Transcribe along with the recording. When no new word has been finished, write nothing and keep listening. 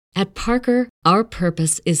At Parker, our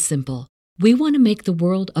purpose is simple. We want to make the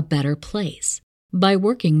world a better place by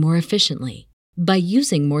working more efficiently, by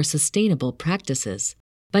using more sustainable practices,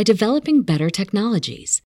 by developing better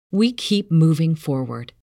technologies. We keep moving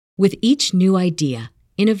forward. With each new idea,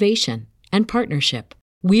 innovation, and partnership,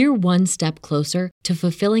 we're one step closer to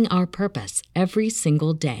fulfilling our purpose every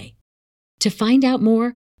single day. To find out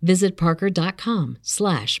more, visit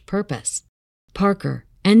parker.com/purpose. Parker,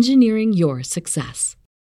 engineering your success.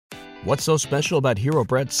 What's so special about Hero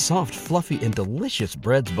Bread's soft, fluffy, and delicious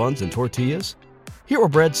breads, buns, and tortillas? Hero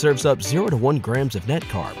Bread serves up 0 to 1 grams of net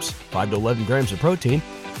carbs, 5 to 11 grams of protein,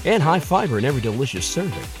 and high fiber in every delicious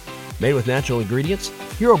serving. Made with natural ingredients,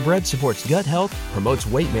 Hero Bread supports gut health, promotes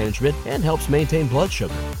weight management, and helps maintain blood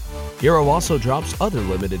sugar. Hero also drops other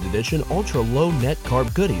limited edition ultra-low net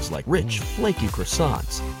carb goodies like rich, flaky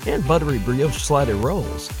croissants and buttery brioche slider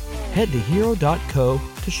rolls. Head to hero.co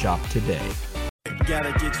to shop today.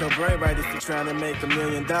 Gotta get your brain right if you're trying to make $1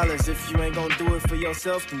 million. If you ain't gonna do it for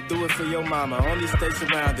yourself, then do it for your mama. Only stay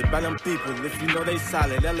surrounded by them people if you know they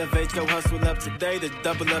solid. Elevate your hustle up today to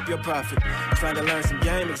double up your profit. Trying to learn some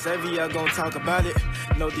game, Xavier gonna talk about it.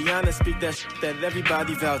 No Deanna, speak that that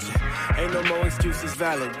everybody vouching. Ain't no more excuses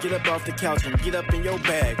valid. Get up off the couch and get up in your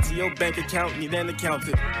bag. To your bank account, need an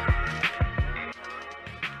accountant.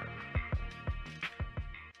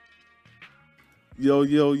 Yo,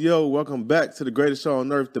 yo, yo, welcome back to the greatest show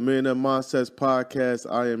on earth, the Millionaire Mindsets Podcast.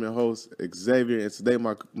 I am your host, Xavier, and today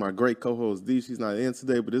my great co-host, D. She's not in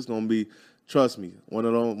today, but it's going to be, trust me, one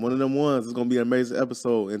of them ones. It's going to be an amazing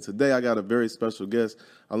episode, and today I got a very special guest.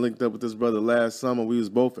 I linked up with this brother last summer. We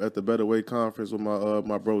was both at the Better Way Conference with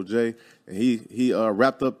my bro, Jay, and he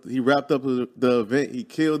wrapped up the event. He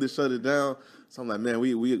killed it, shut it down. So I'm like, man,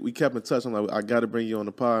 we kept in touch. I'm like, I got to bring you on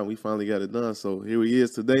the pod, and we finally got it done. So here he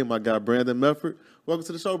is today, my guy, Brandon Medford. Welcome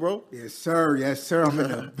to the show, bro. Yes, sir. Yes, sir. I'm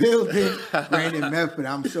in the building. Brandon Medford.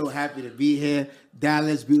 I'm so happy to be here.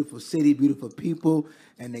 Dallas, beautiful city, beautiful people.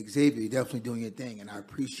 And Xavier, you're definitely doing your thing, and I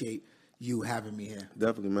appreciate you having me here.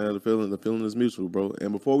 Definitely, man. The feeling is mutual, bro.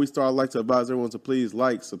 And before we start, I'd like to advise everyone to please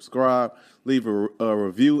like, subscribe, leave a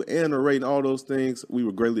review and a rating, all those things. We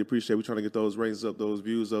would greatly appreciate. We're trying to get those ratings up, those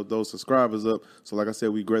views up, those subscribers up. So like I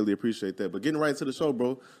said, we greatly appreciate that. But getting right into the show,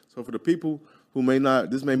 bro. So for the people who may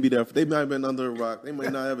not, this may be there, they might have been under a rock. They may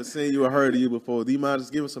not have ever seen you or heard of you before. Do you mind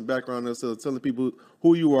just giving some background on yourself, telling people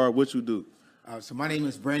who you are, what you do? So my name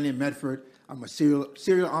is Brandon Medford. I'm a serial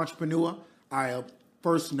entrepreneur. I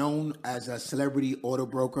first known as a celebrity auto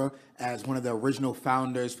broker, as one of the original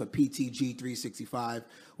founders for PTG 365,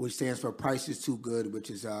 which stands for Prices Too Good, which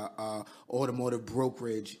is a automotive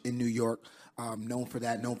brokerage in New York. Known for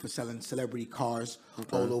that, known for selling celebrity cars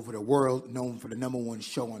all over the world, known for the #1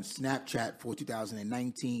 show on Snapchat for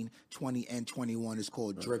 2019, 20, and 21. It's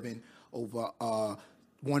called Driven. Over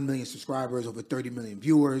 1 million subscribers, over 30 million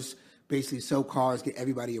viewers. Basically sell cars, get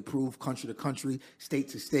everybody approved, country to country, state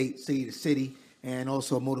to state, city to city, and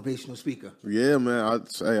also a motivational speaker. Yeah, man.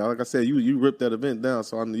 Like I said, you ripped that event down,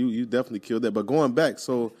 so I knew you definitely killed that. But going back,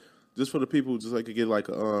 so just for the people, just like to get like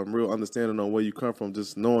a real understanding on where you come from,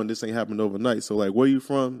 just knowing this ain't happened overnight. So like, where you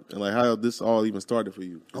from, and like how this all even started for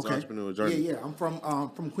you? This entrepreneurial journey. Yeah. I'm from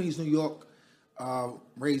Queens, New York,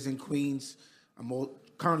 raised in Queens. I'm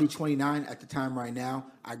currently 29 at the time right now.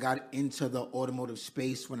 I got into the automotive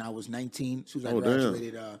space when I was 19. As soon as I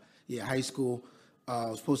graduated high school. I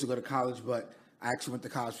was supposed to go to college, but I actually went to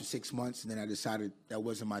college for 6 months, and then I decided that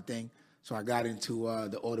wasn't my thing. So I got into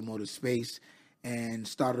the automotive space and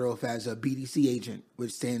started off as a BDC agent,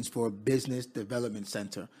 which stands for Business Development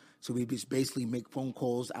Center. So we just basically make phone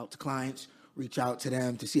calls out to clients, reach out to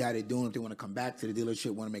them to see how they're doing, if they want to come back to the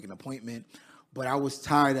dealership, want to make an appointment. But I was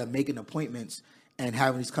tired of making appointments and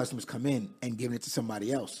having these customers come in and giving it to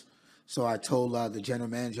somebody else. So I told the general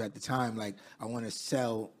manager at the time, like, I want to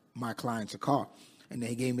sell my clients a car. And then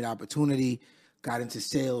he gave me the opportunity, got into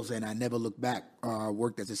sales, and I never looked back.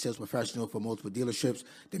 Worked as a sales professional for multiple dealerships,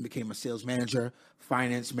 then became a sales manager,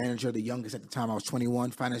 finance manager, the youngest at the time. I was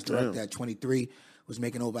 21, finance director at 23, was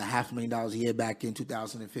making over $500,000 a year back in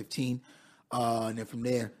 2015. And then from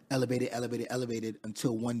there, elevated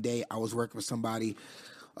until one day I was working for somebody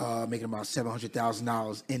making about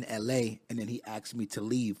 $700,000 in LA, and then he asked me to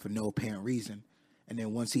leave for no apparent reason. And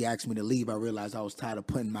then once he asked me to leave, I realized I was tired of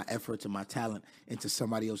putting my efforts and my talent into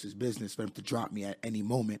somebody else's business for them to drop me at any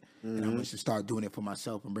moment. And I wanted to start doing it for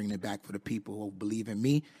myself and bringing it back for the people who believe in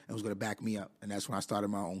me and was going to back me up. And that's when I started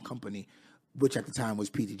my own company, which at the time was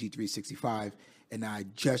PTG 365. And I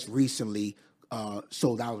just recently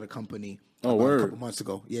sold out of the company. Oh, a word. couple months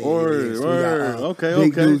ago. Yeah, Word, So word. we got, Okay,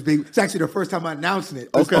 big okay. news, big. It's actually the first time I'm announcing it.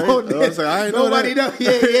 Okay. I ain't know Nobody that. knows.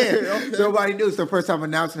 Yeah. Okay. Nobody knew. It's the first time I'm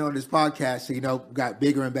announcing it on this podcast. So, got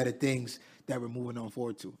bigger and better things that we're moving on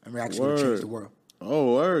forward to. And we're actually going to change the world.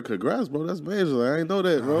 Oh, word. Congrats, bro. That's major. I ain't know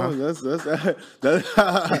that, bro.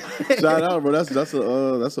 That's shout out, bro.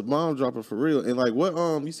 That's a bomb dropper for real. And like what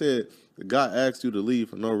you said God asked you to leave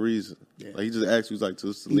for no reason. Yeah. Like he just asked you like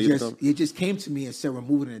to leave. He just came to me and said we're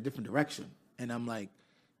moving in a different direction. And I'm like,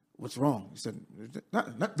 what's wrong? He said,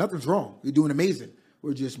 nothing's wrong. You're doing amazing.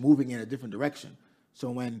 We're just moving in a different direction.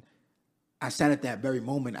 So when I sat at that very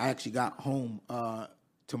moment, I actually got home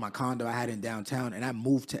to my condo I had in downtown, and I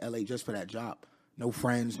moved to LA just for that job. No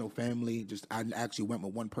friends, no family. I actually went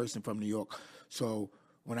with one person from New York. So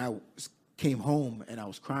when I came home and I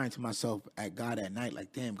was crying to myself at God at night,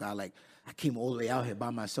 like, damn, God, like I came all the way out here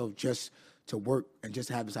by myself just to work and just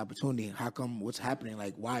to have this opportunity. How come? What's happening?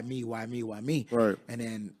 Like, why me? Why me? Why me? Right. And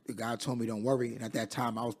then God told me, don't worry. And at that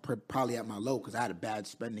time, I was probably at my low because I had a bad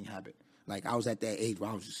spending habit. Like, I was at that age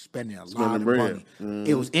where I was just spending a lot of money. Mm-hmm.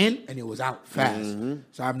 It was in and it was out fast. Mm-hmm.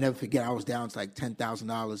 So I'll never forget, I was down to like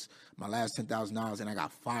 $10,000, my last $10,000, and I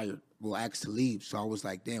got fired. Well, asked to leave. So I was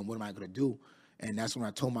like, damn, what am I going to do? And that's when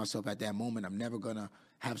I told myself at that moment, I'm never going to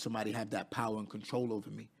have somebody have that power and control over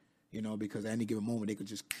me. Because at any given moment, they could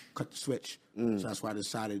just cut the switch. So that's why I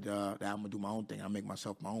decided that I'm going to do my own thing. I'll make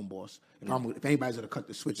myself my own boss. If anybody's going to cut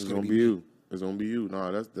the switch, it's going to be you. It's going to be you. No,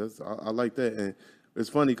 I like that. And it's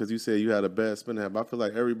funny because you said you had a bad spending habit. I feel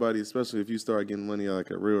like everybody, especially if you start getting money at like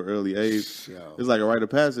a real early age, it's like a rite of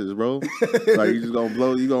passage, bro. Like you just going to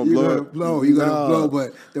blow, you're going to blow. You're going to blow.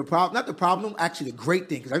 But not the problem, actually the great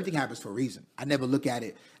thing, because everything happens for a reason. I never look at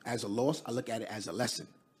it as a loss. I look at it as a lesson.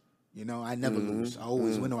 I never lose. I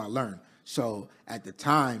always win or I learn. So at the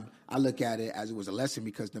time, I look at it as it was a lesson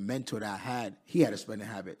because the mentor that I had, he had a spending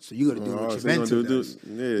habit. So you got to do what your mentor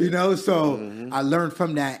does. So I learned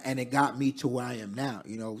from that, and it got me to where I am now.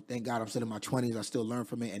 Thank God I'm still in my 20s. I still learn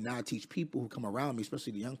from it, and now I teach people who come around me,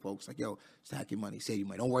 especially the young folks, like, yo, stack your money, save your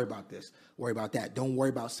money. Don't worry about this. Worry about that. Don't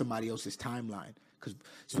worry about somebody else's timeline. Because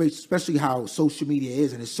especially how social media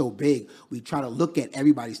is and it's so big, we try to look at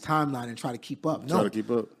everybody's timeline and try to keep up. No, try to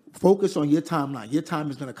keep up. Focus on your timeline. Your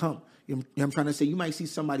time is going to come. You know what I'm trying to say? You might see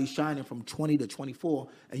somebody shining from 20 to 24,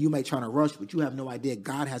 and you might try to rush, but you have no idea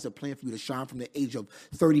God has a plan for you to shine from the age of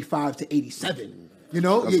 35 to 87.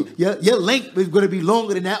 Your length is going to be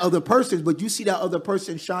longer than that other person's, but you see that other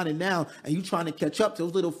person shining now, and you trying to catch up to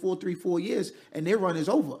those little 4 years, and their run is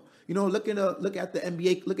over. Look at the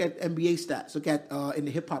NBA. Look at NBA stats. Look at in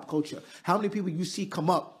the hip hop culture. How many people you see come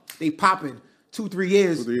up? They popping 2-3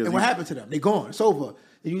 years, and what happened to them? They gone. It's over.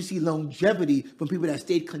 And you see longevity from people that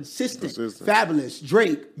stayed consistent. Fabulous,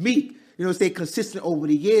 Drake, Meek. Stay consistent over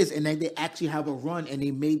the years, and then they actually have a run, and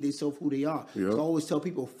they made themselves who they are. Yep. So I always tell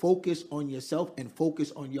people, focus on yourself and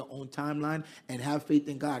focus on your own timeline, and have faith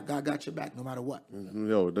in God. God got your back no matter what.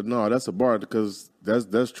 No, that's a bar because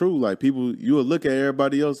that's true. Like people, you will look at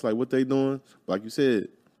everybody else like what they doing. Like you said,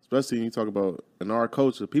 especially when you talk about in our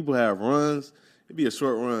culture, people have runs. It'd be a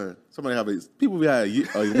short run. People have a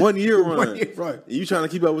 1 year run. 1 year run. And you trying to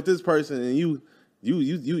keep up with this person, and you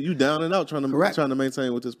down and out trying to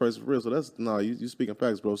maintain with this person for real. So you speaking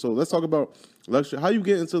facts, bro. So let's talk about luxury. How you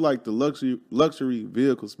get into like the luxury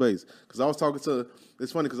vehicle space? Because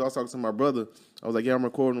it's funny because I was talking to my brother. I was like, yeah, I'm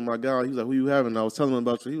recording with my guy. He was like, who you having? And I was telling him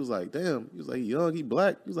about you. He was like, damn. He was like, he young, he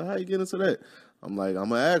black. He was like, how you get into that? I'm like, I'm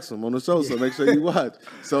gonna ask him on the show, so make sure you watch.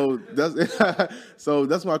 So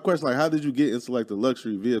that's my question. Like, how did you get into like the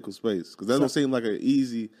luxury vehicle space? Because that don't seem like an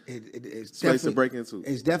easy space to break into.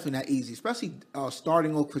 It's definitely not easy, especially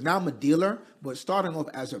starting off. Because now I'm a dealer, but starting off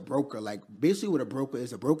as a broker, like basically what a broker is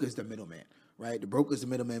the middleman. Right? The broker is the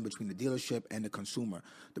middleman between the dealership and the consumer.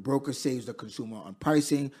 The broker saves the consumer on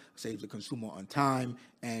pricing, saves the consumer on time,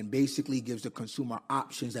 and basically gives the consumer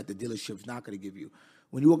options that the dealership's not going to give you.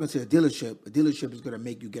 When you walk into a dealership is going to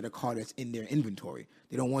make you get a car that's in their inventory.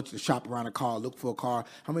 They don't want you to shop around a car, look for a car.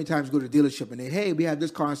 How many times you go to the dealership and they, hey, we have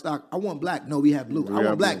this car in stock. I want black. No, we have blue. I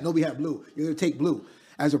want black. No, we have blue. You're going to take blue.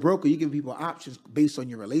 As a broker, you give people options based on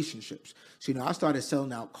your relationships. So, I started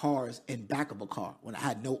selling out cars in back of a car. When I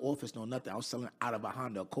had no office, no nothing, I was selling out of a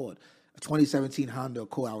Honda Accord. A 2017 Honda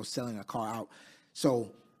Accord, I was selling a car out.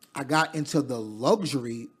 So I got into the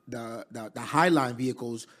luxury, the Highline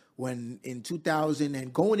vehicles when in 2000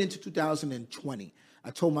 and going into 2020,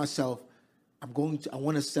 I told myself, I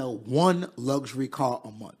want to sell one luxury car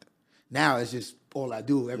a month. Now it's just all I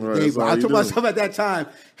do every day. But I told myself at that time,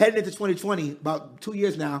 heading into 2020, about 2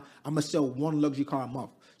 years now, I'm going to sell one luxury car a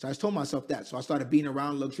month. So I told myself that. So I started being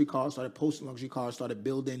around luxury cars, started posting luxury cars, started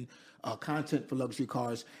building content for luxury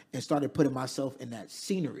cars, and started putting myself in that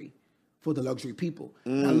scenery for the luxury people.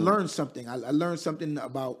 And I learned something. I learned something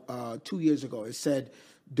about 2 years ago. It said,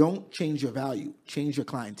 don't change your value, change your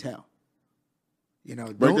clientele. You know,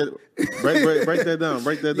 break that down.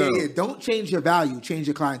 Break that down. Yeah, don't change your value, change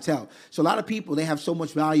your clientele. So a lot of people, they have so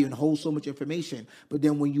much value and hold so much information, but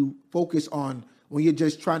then when you focus on, when you're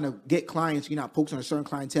just trying to get clients, you're not focused on a certain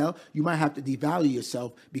clientele, you might have to devalue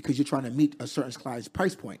yourself because you're trying to meet a certain client's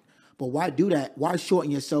price point. But why do that? Why shorten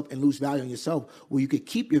yourself and lose value on yourself where you could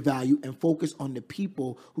keep your value and focus on the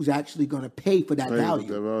people who's actually going to pay for that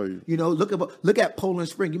value? You know, look at Poland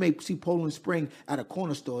Spring. You may see Poland Spring at a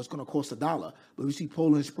corner store. It's going to cost $1. But if you see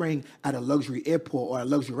Poland Spring at a luxury airport or a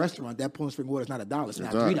luxury restaurant, that Poland Spring water is not $1. It's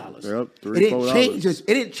now $3. Yep, $3, it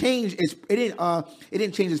didn't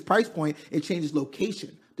change its price point. It changed its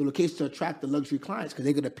location. The location to attract the luxury clients because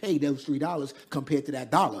they're going to pay those $3 compared to that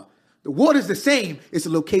 $1. The water's the same, it's the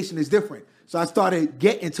location is different. So I started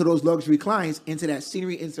getting to those luxury clients, into that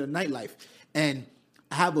scenery, into the nightlife. And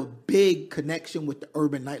I have a big connection with the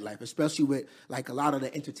urban nightlife, especially with like a lot of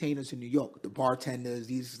the entertainers in New York, the bartenders,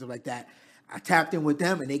 these stuff like that. I tapped in with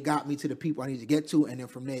them and they got me to the people I need to get to. And then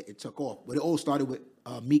from there, it took off. But it all started with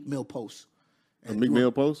Meek Mill Post. Meek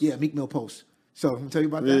Mill Post? Yeah, Meek Mill Post. So I'm tell you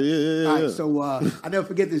about that. Yeah. All right, so I never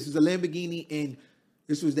forget this. It was a Lamborghini in.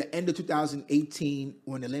 This was the end of 2018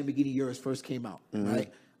 when the Lamborghini Urus first came out,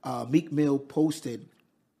 right? Meek Mill posted,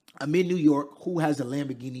 I'm in New York, who has a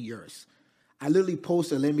Lamborghini Urus? I literally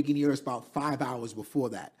posted a Lamborghini Urus about 5 hours before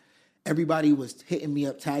that. Everybody was hitting me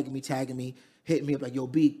up, tagging me, hitting me up like, yo,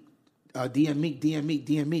 B, DM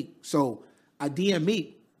Meek. So I DM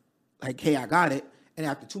Meek, like, hey, I got it. And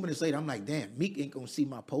after 2 minutes later, I'm like, damn, Meek ain't gonna see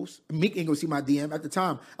my post. Meek ain't gonna see my DM. At the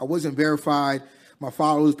time, I wasn't verified. My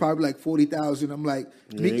followers probably like 40,000. I'm like,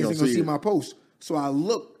 Meek isn't gonna see my post. So I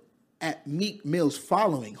looked at Meek Mill's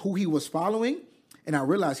following, who he was following, and I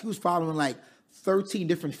realized he was following like 13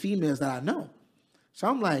 different females that I know. So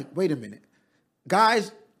I'm like, wait a minute.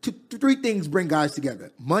 Guys, three things bring guys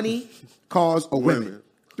together: money, cars, or women.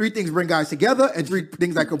 3 things bring guys together, and 3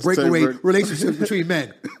 things that could break away relationships between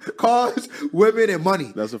men: cars, women, and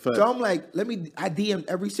money. That's a fact. So I'm like, I DM'd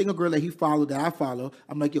every single girl that he followed, that I follow.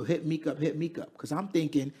 I'm like, yo, hit Meek up. Because I'm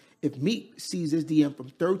thinking, if Meek sees this DM from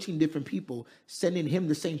 13 different people sending him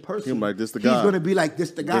the same person, like, this the guy. He's going to be like,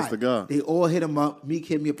 this the guy. This the guy. They all hit him up. Meek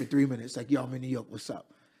hit me up in 3 minutes. Like, yo, I'm in New York. What's up?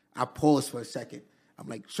 I paused for a second. I'm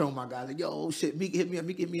like, showing my guys, like, yo, oh shit, Meek hit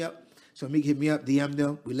me up. So Meek hit me up, DM'd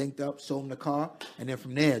him. We linked up, sold him the car. And then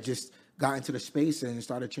from there, just got into the space and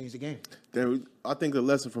started to change the game. Then I think the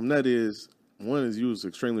lesson from that is, one is you was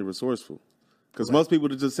extremely resourceful. Because most people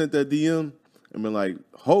just sent that DM and been like,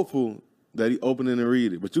 hopeful that he open it and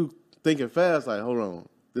read it. But you thinking fast, like, hold on,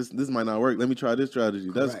 this might not work. Let me try this strategy.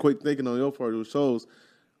 Correct. That's quick thinking on your part. It shows,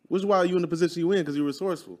 which is why you in the position you in, because you're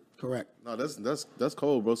resourceful. Correct. No, that's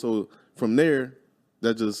cold, bro. So from there,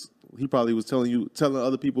 he probably was telling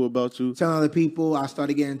other people about you. Telling other people. I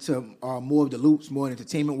started getting into more of the loops, more in the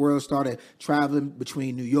entertainment world. Started traveling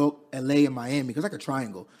between New York, LA, and Miami, because like a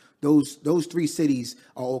triangle. Those 3 cities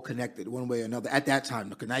are all connected one way or another at that time.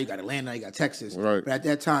 Because now you got Atlanta, you got Texas. Right. But at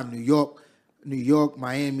that time, New York,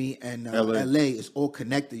 Miami, and LA is all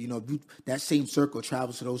connected. You know, that same circle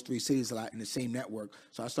travels to those 3 cities a lot in the same network.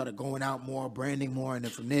 So I started going out more, branding more, and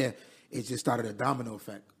then from there, it just started a domino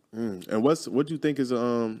effect. And what do you think is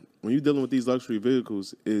when you're dealing with these luxury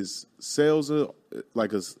vehicles, is sales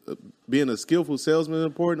being a skillful salesman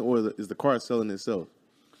important, or is the car selling itself?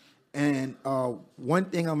 And one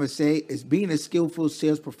thing I'm gonna say is being a skillful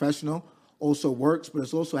sales professional also works, but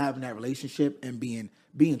it's also having that relationship and being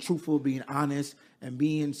truthful, being honest, and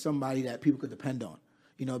being somebody that people could depend on.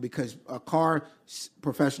 You know, because car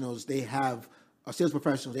professionals, sales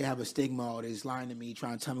professionals, they have a stigma, or they're lying to me,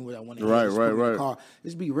 trying to tell me what I want to hear. Right. Car.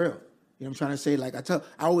 Just be real. You know what I'm trying to say? Like I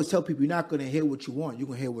always tell people, you're not going to hear what you want. You're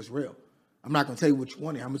going to hear what's real. I'm not going to tell you what you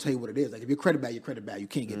want. I'm going to tell you what it is. Like, if you're credit bad, you're credit bad. You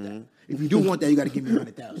can't get that. If you do want that, you got to give me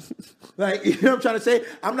 100,000. Like, you know what I'm trying to say?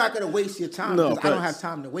 I'm not going to waste your time, because I don't have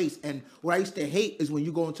time to waste. And what I used to hate is when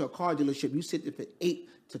you go into a car dealership, you sit there for 8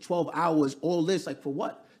 to 12 hours, all this, like, for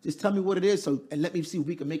what? Just tell me what it is, and let me see if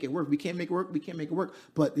we can make it work. We can't make it work.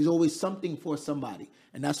 But there's always something for somebody,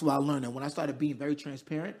 and that's what I learned. And when I started being very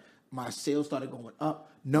transparent, my sales started going up.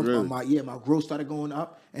 My growth started going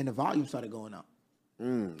up, and the volume started going up.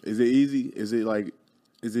 Is it easy? Do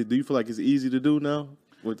you feel like it's easy to do now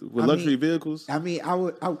with luxury vehicles? I mean,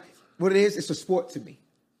 what it is, it's a sport to me.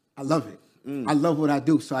 I love it. I love what I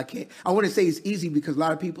do, so I can't. I want to say it's easy because a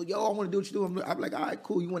lot of people, I want to do what you do. I'm like, all right,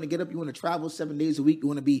 cool. You want to get up, you want to travel 7 days a week, you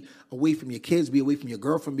want to be away from your kids, be away from your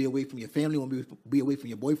girlfriend, be away from your family, want to be away from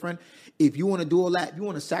your boyfriend. If you want to do all that, if you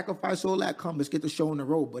want to sacrifice all that, come, let's get the show on the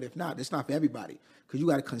road. But if not, it's not for everybody because you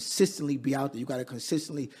got to consistently be out there. You got to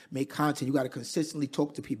consistently make content. You got to consistently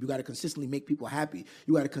talk to people. You got to consistently make people happy.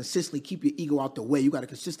 You got to consistently keep your ego out the way. You got to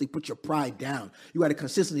consistently put your pride down. You got to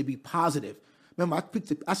consistently be positive. Remember,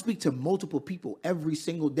 I speak to multiple people every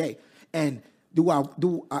single day, and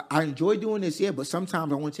I enjoy doing this, but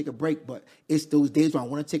sometimes I want to take a break. But it's those days where I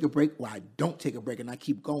want to take a break, where I don't take a break, and I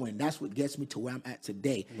keep going. That's what gets me to where I'm at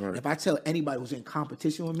today. Right. And if I tell anybody who's in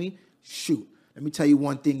competition with me, shoot, let me tell you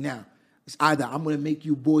one thing now. It's either I'm going to make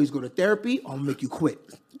you boys go to therapy, or I'm going to make you quit.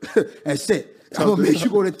 That's it. I'm going to make you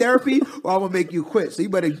go to therapy, or I'm going to make you quit. So you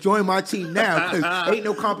better join my team now, because ain't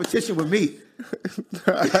no competition with me.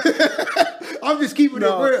 I'm just keeping it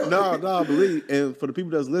real. No, I believe. And for the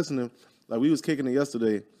people that's listening, like we was kicking it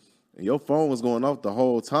yesterday, and your phone was going off the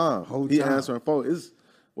whole time. He answering phone.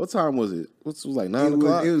 What time was it? It was like 9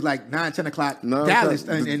 o'clock? It was like 9, 10 o'clock. Dallas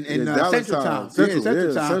in Central Time.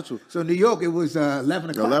 Central Time. So New York, it was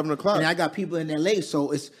 11 o'clock. 11 o'clock. And I got people in LA,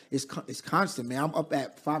 so it's constant, man. I'm up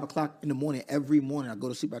at 5 o'clock in the morning every morning. I go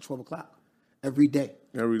to sleep at 12 o'clock every day.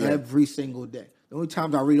 Every single day. The only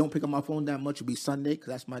times I really don't pick up my phone that much would be Sunday, because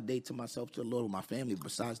that's my day to myself, to the Lord, with my family.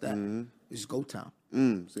 Besides that, it's go time.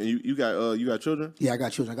 So you got children? Yeah, I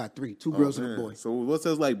got children. I got 3, 2 girls and a boy. So what's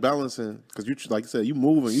that like balancing? Because you, like you said, you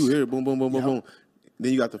moving, you hear it, boom, boom, boom, boom, boom.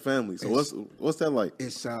 Then you got the family. So what's that like?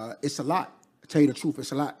 It's a lot. To tell you the truth,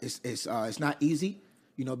 it's a lot. It's not easy,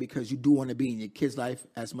 because you do want to be in your kid's life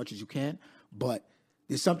as much as you can, but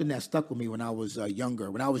there's something that stuck with me when I was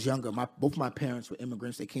younger. When I was younger, both my parents were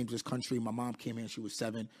immigrants. They came to this country. My mom came here when she was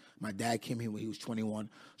 7. My dad came here when he was 21.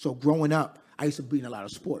 So growing up, I used to be in a lot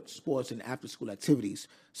of sports and after-school activities.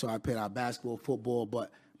 So I played out basketball, football,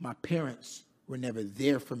 but my parents were never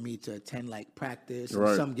there for me to attend like practice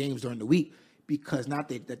and some games during the week, because not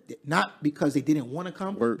because they didn't want to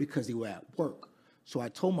come, because they were at work. So I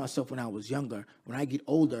told myself when I was younger, when I get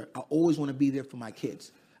older, I always want to be there for my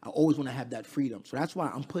kids. I always want to have that freedom. So that's why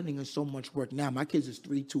I'm putting in so much work now. My kids is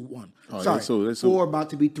 3, 2, 1. Sorry, 4 about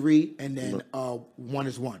to be 3, and then 1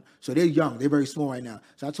 is 1. So they're young. They're very small right now.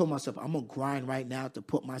 So I told myself, I'm going to grind right now to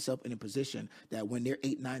put myself in a position that when they're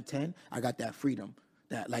 8, 9, 10, I got that freedom.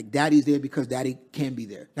 That like daddy's there because daddy can be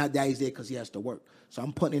there. Not daddy's there because he has to work. So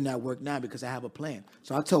I'm putting in that work now because I have a plan.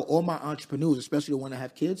 So I tell all my entrepreneurs, especially the one that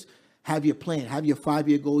have kids, have your plan. Have your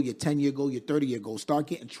 5-year goal, your 10-year goal, your 30-year goal. Start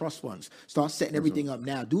getting trust funds. Start setting everything up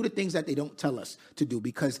now. Do the things that they don't tell us to do,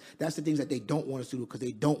 because that's the things that they don't want us to do, because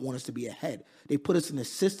they don't want us to be ahead. They put us in the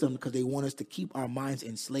system because they want us to keep our minds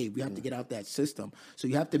enslaved. We have to get out that system. So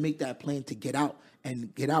you have to make that plan to get out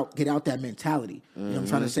and get out that mentality. You know what I'm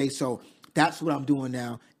trying to say? So that's what I'm doing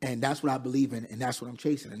now, and that's what I believe in, and that's what I'm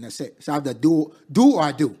chasing, and that's it. So I have to do or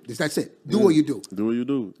I do. That's it. Do or you do. Do what you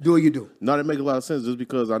do. Do what you do. Now, that makes a lot of sense, just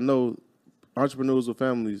because I know entrepreneurs with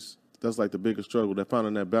families, that's like the biggest struggle. They're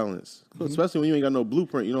finding that balance, especially when you ain't got no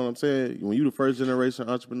blueprint. You know what I'm saying? When you the first generation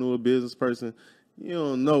entrepreneur, business person, you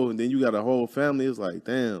don't know, and then you got a whole family. It's like,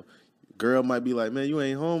 damn. Girl might be like, man, you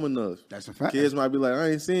ain't home enough. That's a fact. Kids might be like, I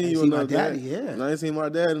ain't seen you enough. I ain't seen my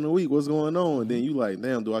dad in a week. What's going on? And then you like,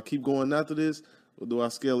 damn, do I keep going after this, or do I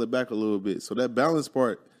scale it back a little bit? So that balance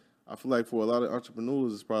part, I feel like for a lot of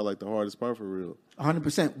entrepreneurs, is probably like the hardest part for real.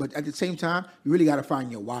 100%. But at the same time, you really got to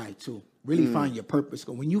find your why too. Really find your purpose.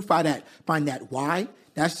 When you find that why,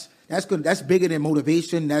 that's good. That's bigger than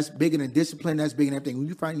motivation. That's bigger than discipline. That's bigger than everything. When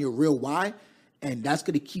you find your real why, and that's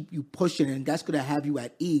going to keep you pushing, and that's going to have you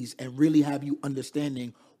at ease and really have you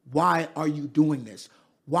understanding, why are you doing this?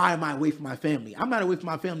 Why am I away from my family? I'm not away from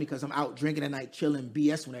my family because I'm out drinking at night, chilling,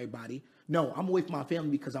 BS with everybody. No, I'm away from my family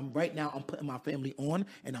because I'm putting my family on,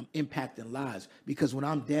 and I'm impacting lives. Because when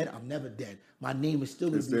I'm dead, I'm never dead. My name is still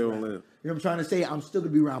going to be around. You know what I'm trying to say? I'm still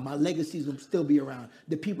going to be around. My legacy is going to still be around.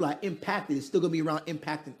 The people I impacted is still going to be around,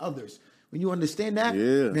 impacting others. When you understand that,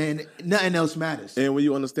 man, nothing else matters. And when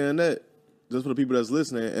you understand that, just for the people that's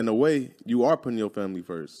listening, in a way, you are putting your family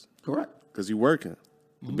first. Correct. Because you're working,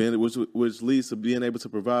 which leads to being able to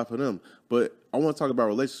provide for them. But I want to talk about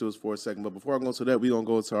relationships for a second. But before I go to that, we're going to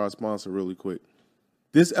go to our sponsor really quick.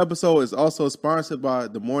 This episode is also sponsored by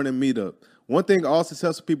The Morning Meetup. One thing all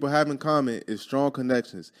successful people have in common is strong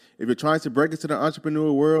connections. If you're trying to break into the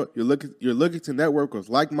entrepreneurial world, you're looking to network with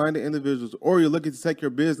like-minded individuals, or you're looking to take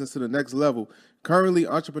your business to the next level. Currently,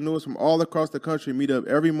 entrepreneurs from all across the country meet up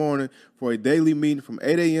every morning for a daily meeting from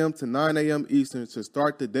 8 a.m. to 9 a.m. Eastern to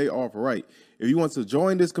start the day off right. If you want to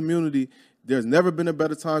join this community, there's never been a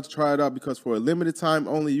better time to try it out, because for a limited time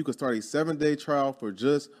only, you can start a 7-day trial for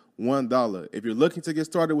just $1. If you're looking to get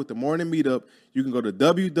started with The Morning Meetup, you can go to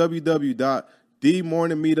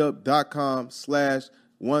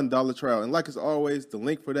www.themorningmeetup.com/$1 trial. And like as always, the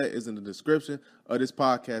link for that is in the description of this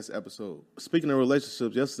podcast episode. Speaking of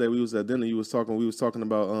relationships, yesterday we was at dinner. We was talking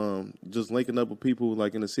about just linking up with people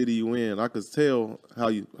like in the city you in. I could tell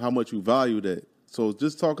how much you value that. So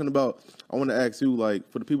just talking about, I want to ask you, like,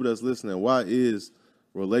 for the people that's listening, why is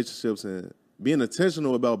relationships and being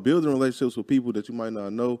intentional about building relationships with people that you might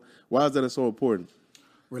not know, why is that so important?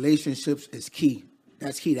 Relationships is key.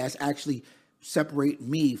 That's key. That's actually separate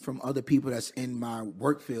me from other people that's in my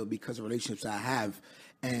work field because of relationships I have.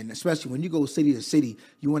 And especially when you go city to city,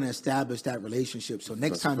 you want to establish that relationship. So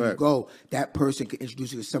next time you go, that person can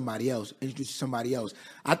introduce you to somebody else,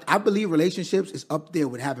 I believe relationships is up there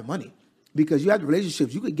with having money. Because you have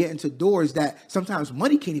relationships, you could get into doors that sometimes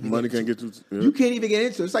money can't even get into. You can't even get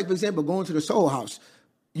into. It's like, for example, going to the Soho House.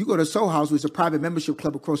 You go to Soho House, which is a private membership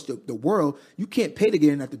club across the world. You can't pay to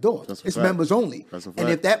get in at the door. It's members only. And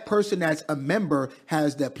if that person that's a member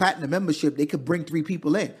has the platinum membership, they could bring 3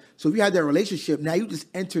 people in. So if you have that relationship, now you just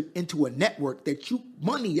entered into a network that your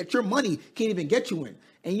money can't even get you in.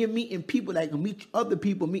 And you're meeting people that can meet other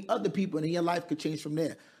people, and then your life could change from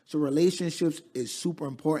there. So relationships is super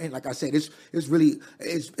important. Like I said, it's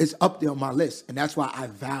up there on my list. And that's why I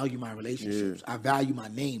value my relationships. Yeah. I value my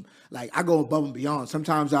name. Like, I go above and beyond.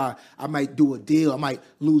 Sometimes I might do a deal. I might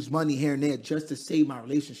lose money here and there just to save my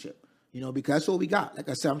relationship. Because that's all we got. Like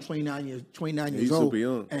I said, I'm 29 years old. Super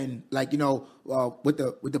young. And like, with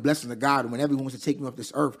the blessing of God, when everyone wants to take me off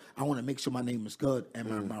this earth, I want to make sure my name is good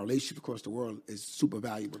and my relationship across the world is super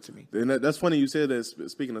valuable to me. And that's funny you said that,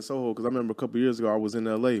 speaking of Soho, because I remember a couple of years ago I was in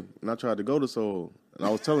LA and I tried to go to Soho. And I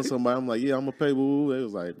was telling somebody, I'm like, yeah, I'm going to pay boo. They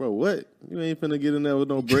was like, bro, what? You ain't finna get in there with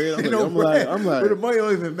no bread. I'm like, but the money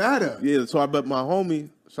don't even matter. Yeah, so but my homie,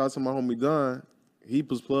 shout out to my homie Don, he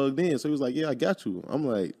was plugged in. So he was like, yeah, I got you. I'm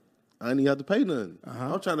like, I didn't even have to pay nothing.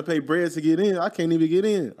 I'm trying to pay bread to get in. I can't even get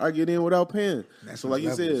in. I get in without paying. So like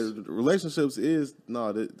you said, relationships is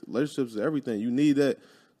everything. You need that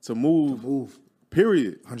to move.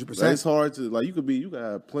 Period. 100%. It's hard to, like, you could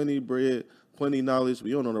have plenty of bread, plenty of knowledge, but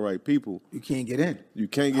you don't know the right people. You can't get in. You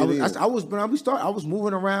can't get in. I was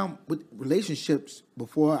moving around with relationships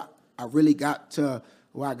before I really got to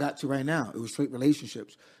where I got to right now. It was straight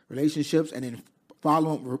relationships, and then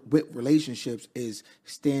following with relationships is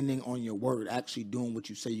standing on your word, actually doing what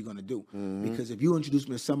you say you're going to do. Mm-hmm. Because if you introduce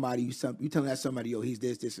me to somebody, you telling that somebody, yo, he's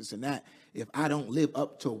this, and that. If I don't live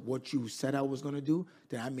up to what you said I was going to do,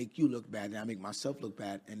 then I make you look bad, and I make myself look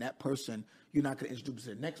bad. And that person, you're not going to introduce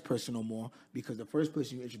me to the next person no more, because the first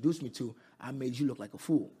person you introduced me to, I made you look like a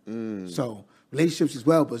fool. So relationships as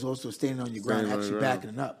well, but it's also standing on your ground, actually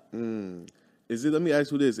backing it up. Let me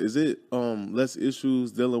ask you this, is it less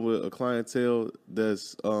issues dealing with a clientele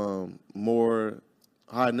that's more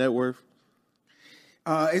high net worth?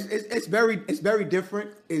 It's very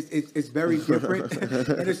different. It's very different.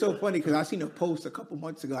 And it's so funny because I seen a post a couple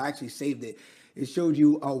months ago. I actually saved it. It showed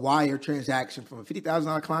you a wire transaction from a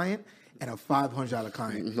 $50,000 client and a $500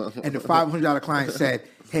 client. And the $500 client said,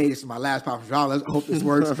 hey, this is my last $500. I hope this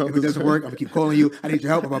works. If it doesn't work, I'm going to keep calling you. I need your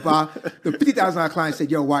help, blah, blah, blah. The $50,000 client said,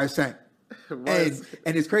 yo, wire sent. And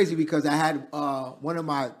it's crazy because I had one of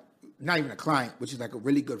my, not even a client, which is like a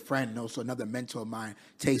really good friend and also another mentor of mine,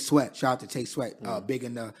 Tay Sweat. Shout out to Tay Sweat, big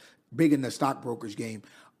in the stockbrokers game.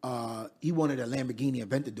 He wanted a Lamborghini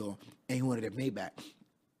Aventador and he wanted a Maybach.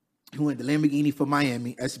 He wanted the Lamborghini for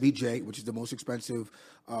Miami, SVJ, which is the most expensive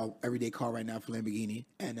everyday car right now for Lamborghini,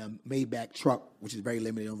 and a Maybach truck, which is very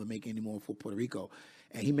limited, don't make anymore for Puerto Rico.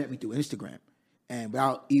 And he met me through Instagram. And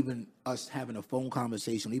without even us having a phone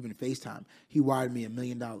conversation, even FaceTime, he wired me $1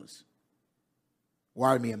 million.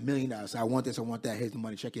 Wired me $1 million. So I want this, I want that. Here's the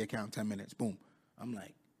money. Check your account in 10 minutes. Boom. I'm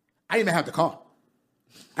like, I didn't even have the car.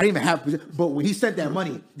 But when he sent that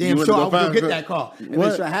money, damn sure I was going to get that car. And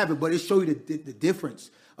make sure I have it. But it showed you the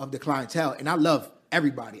difference of the clientele. And I love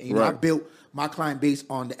everybody. And, you know, I built my client base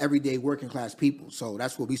on the everyday working class people. So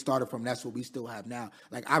that's what we started from. That's what we still have now.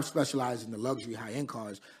 Like, I've specialized in the luxury high-end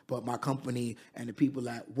cars, but my company and the people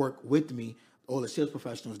that work with me, all the sales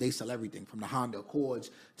professionals, they sell everything from the Honda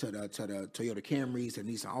Accords to the Toyota Camrys, to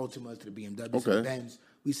Nissan Altimas, to the BMWs, to the Benz.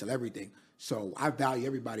 We sell everything. So I value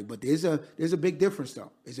everybody. But there's a big difference,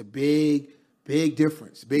 though. There's a big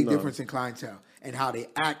difference. Difference in clientele and how they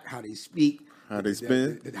act, how they speak, how they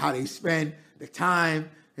spend, how they spend the time.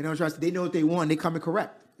 You know, they know what they want. They come in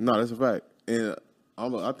correct. No, that's a fact. And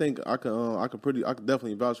I think I could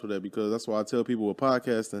definitely vouch for that, because that's why I tell people with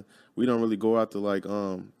podcasting, we don't really go out to like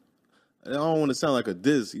I don't want to sound like a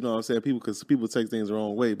diss, you know what I'm saying? Because people take things the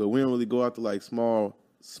wrong way, but we don't really go out to like small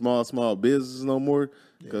businesses no more,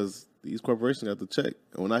 because these corporations got to check.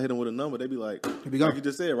 And when I hit them with a number, they be like you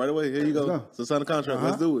just said right away, here you go. So sign the contract,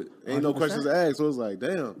 let's do it. Ain't 100%. No questions asked. So it's like,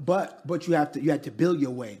 damn. But you had to build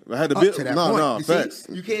your way. I had to build to that point. Facts.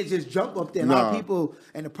 You can't just jump up there. A lot of people,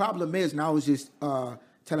 and the problem is, and I was just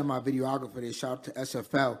telling my videographer this, shout out to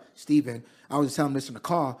SFL, Steven, I was telling him this in the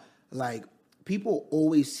car, like, people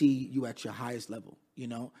always see you at your highest level. You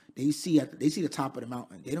know, they see the top of the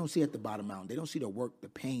mountain. They don't see at the bottom mountain. They don't see the work, the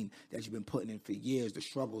pain that you've been putting in for years, the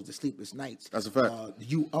struggles, the sleepless nights. That's a fact.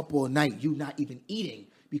 You up all night, you not even eating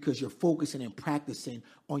because you're focusing and practicing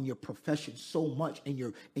on your profession so much, and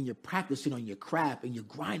you're practicing on your craft, and you're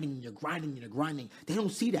grinding. They don't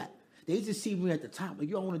see that. They just see me at the top. Like,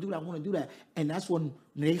 yo, I want to do that. And that's when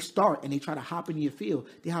they start and they try to hop into your field.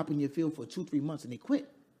 They hop in your field for 2-3 months and they quit.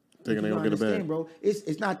 Thinking they're going to get a bag. Bro,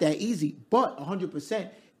 it's not that easy, but 100%,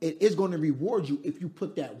 it is going to reward you if you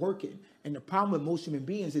put that work in. And the problem with most human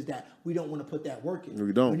beings is that we don't want to put that work in.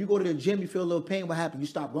 We don't. When you go to the gym, you feel a little pain. What happens? You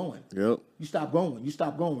stop going. Yep. You stop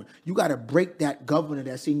going. You got to break that governor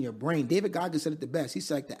that's in your brain. David Goggins said it the best. He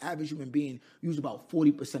said, like, the average human being uses about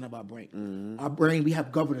 40% of our brain. Mm-hmm. Our brain, we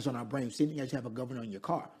have governors on our brain. Same thing as you have a governor on your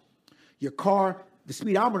car. Your car, the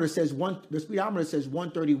speedometer says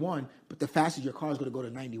 131, but the fastest your car is going to go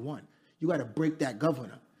to 91. You got to break that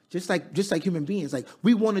governor. Just like human beings. Like,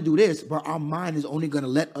 we want to do this, but our mind is only going to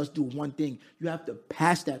let us do one thing. You have to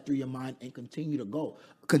pass that through your mind and continue to go.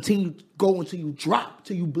 Continue to go until you drop,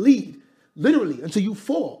 till you bleed. Literally, until you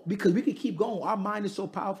fall. Because we can keep going. Our mind is so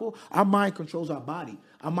powerful. Our mind controls our body.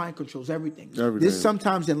 Our mind controls everything. There's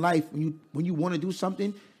sometimes in life when you want to do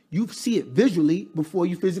something, you see it visually before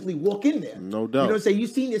you physically walk in there. No doubt. You know what I'm saying?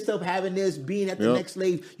 You've seen yourself having this, being at the next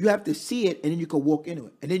slave. You have to see it, and then you can walk into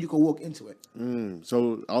it. And then you can walk into it.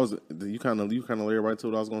 So you kind of laid right to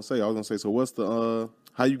what I was gonna say. I was gonna say, so what's the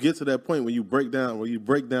how you get to that point when you break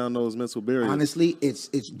down those mental barriers? Honestly, it's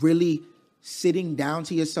really sitting down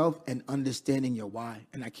to yourself and understanding your why.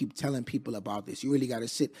 And I keep telling people about this. You really got to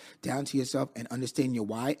sit down to yourself and understand your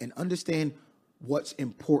why and understand what's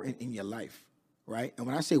important in your life. Right? And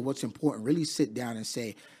when I say what's important, really sit down and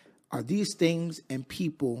say, are these things and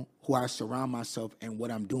people who I surround myself and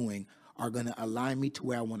what I'm doing are going to align me to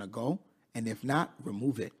where I want to go? And if not,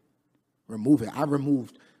 remove it. I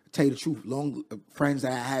removed, tell you the truth, friends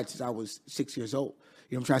that I had since I was 6 years old.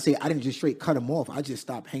 You know what I'm trying to say? I didn't just straight cut them off. I just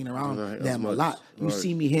stopped hanging around them a lot. You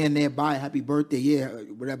see me here and there, bye, happy birthday,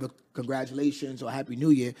 whatever, congratulations or happy new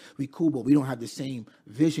year. We cool, but we don't have the same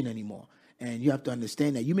vision anymore. And you have to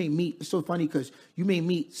understand that. You may meet, it's so funny because you may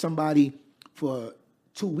meet somebody for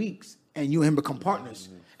 2 weeks and you and him become partners.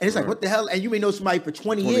 And it's like, what the hell? And you may know somebody for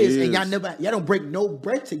 20 years and y'all don't break no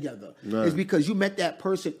bread together. Nah. It's because you met that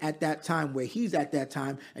person at that time where he's at that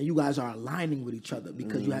time and you guys are aligning with each other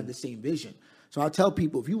because you have the same vision. So I tell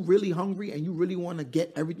people, if you're really hungry and you really want to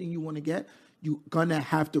get everything you want to get, you're going to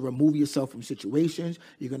have to remove yourself from situations.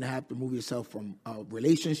 You're going to have to remove yourself from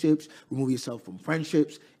relationships, remove yourself from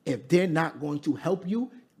friendships. If they're not going to help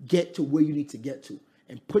you get to where you need to get to,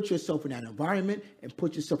 and put yourself in that environment and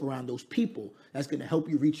put yourself around those people that's going to help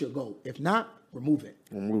you reach your goal. If not, remove it.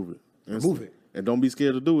 Remove it. Remove it. And don't be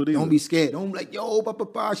scared to do it either. Don't be scared. Don't be like, yo,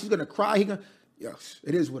 she's going to cry. Yes,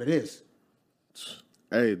 it is what it is.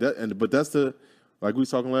 Hey, but that's like we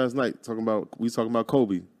was talking last night, we talking about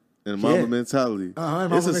Kobe. And mama mentality.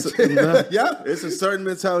 It's a certain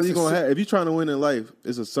mentality you're gonna have. If you're trying to win in life,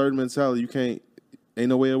 it's a certain mentality ain't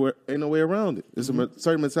no way around it. It's a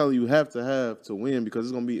certain mentality you have to win, because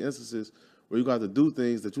there's gonna be instances where you got to do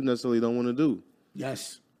things that you necessarily don't want to do.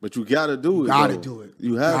 Yes. But you gotta do it. Gotta do it.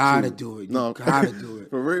 You have gotta do it. You gotta do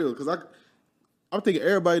it. For real. Because I'm thinking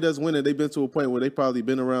everybody that's winning, they've been to a point where they probably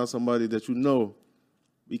been around somebody that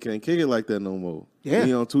we can't kick it like that no more. Yeah.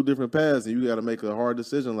 We on two different paths, and you got to make a hard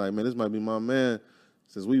decision. Like, man, this might be my man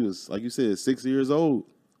since we was, like you said, 6 years old.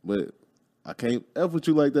 But I can't F with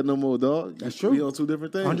you like that no more, dog. That's true. We on two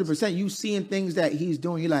different things. 100%. You seeing things that he's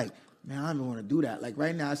doing, you're like, man, I don't even want to do that. Like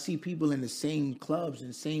right now, I see people in the same clubs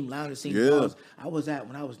and same lounge, same clubs I was at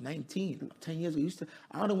when I was 19, 10 years ago.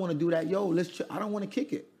 I don't want to do that. Yo, I don't want to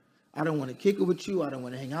kick it. I don't want to kick it with you. I don't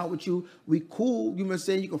want to hang out with you. We cool. You must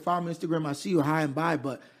say you can follow me on Instagram. I see you high and by,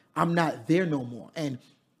 but I'm not there no more. And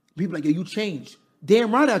people like, yo, you changed.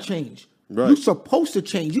 Damn right I change. Right. You're supposed to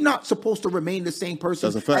change. You're not supposed to remain the same person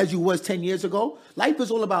That's a fact. as you was 10 years ago. Life is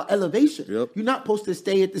all about elevation. Yep. You're not supposed to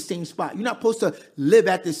stay at the same spot. You're not supposed to live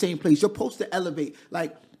at the same place. You're supposed to elevate.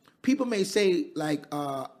 Like, people may say, like,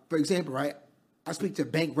 for example, right? I speak to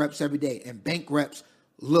bank reps every day, and bank reps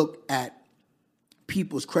look at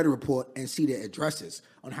people's credit report and see their addresses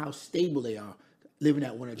on how stable they are living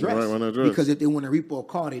at one address. Right, one address. Because if they want to repo a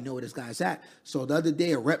car, they know where this guy's at. So the other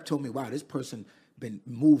day, a rep told me, wow, this person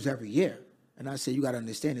moves every year. And I said, you got to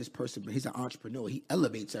understand this person, but he's an entrepreneur. He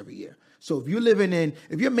elevates every year. So if you're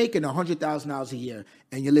making $100,000 a year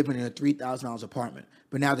and you're living in a $3,000 apartment,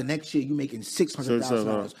 but now the next year you're making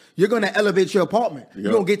 $600,000, you're going to elevate your apartment. Yep.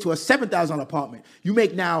 You're going to get to a $7,000 apartment. You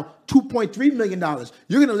make now $2.3 million.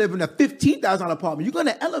 You're going to live in a $15,000 apartment. You're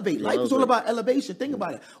going to elevate. Life is all about elevation. Think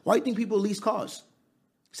about it. Why do you think people lease cars?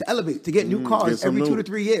 To elevate, to get new cars every 2 to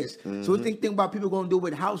 3 years. So think about people going to do it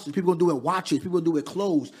with houses, people going to do it with watches, people going to do it with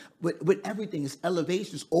clothes. But with everything, it's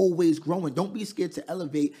elevation. It's always growing. Don't be scared to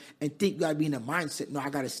elevate and think you got to be in a mindset, no, I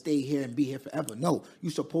got to stay here and be here forever. No,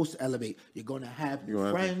 you're supposed to elevate. You're going to have new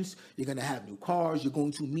friends. You're going to have new cars. You're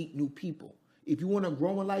going to meet new people. If you want to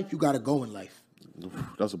grow in life, you got to go in life.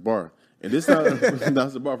 That's a bar. And this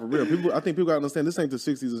that's a bar for real. I think people gotta understand this ain't the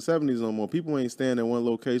 60s and 70s no more. People ain't staying in one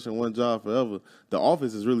location, one job forever. The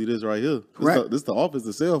office is really this right here. Correct. This the office,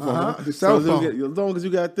 the cell phone. The cell phone. As long as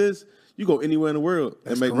you got this, you go anywhere in the world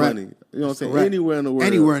and make correct. money. You know what I'm saying? Correct. Anywhere in the world.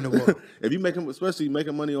 Anywhere in the world. If you especially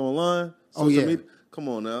making money online, social media, come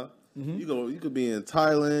on now. You could be in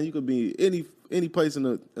Thailand, you could be any place in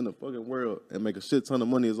the fucking world and make a shit ton of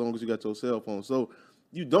money as long as you got your cell phone. So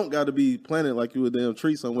you don't got to be planted like you a damn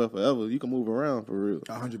tree somewhere forever. You can move around for real.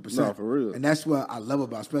 100%. No, for real. And that's what I love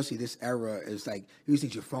about, especially this era, is like you just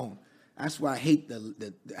need your phone. That's why I hate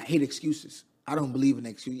I hate excuses. I don't believe in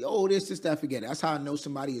excuses. Oh, this, that, forget it. That's how I know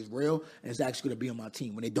somebody is real and is actually going to be on my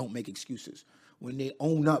team, when they don't make excuses. When they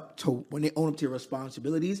own up to their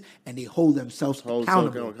responsibilities and they hold themselves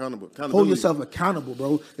accountable. Hold yourself accountable,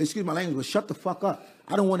 bro. Excuse my language, but shut the fuck up.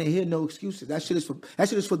 I don't want to hear no excuses. That shit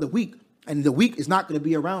is for the weak. And the weak is not going to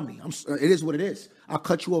be around me. It is what it is. I'll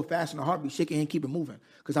cut you off fast in a heartbeat, shake your hand, keep it moving.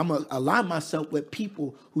 Because I'm going to align myself with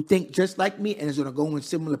people who think just like me and is going to go in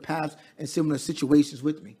similar paths and similar situations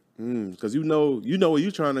with me. Because you know where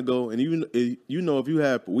you're trying to go, and you know if you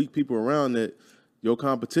have weak people around that, your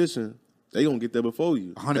competition, they going to get there before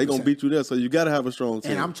you. 100%. They going to beat you there, so you got to have a strong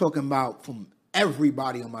team. And I'm talking about from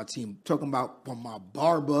everybody on my team. Talking about from my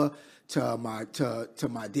barber to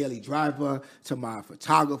my daily driver, to my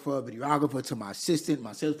photographer, videographer, to my assistant,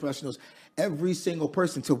 my sales professionals, every single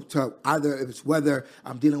person to either if it's whether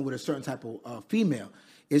I'm dealing with a certain type of female.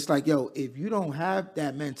 It's like, yo, if you don't have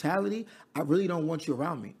that mentality, I really don't want you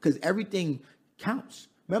around me, because everything counts.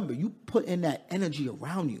 Remember, you put in that energy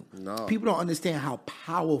around you. No. People don't understand how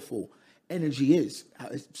powerful energy is.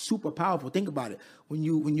 It's super powerful. Think about it. When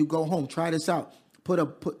you go home, try this out.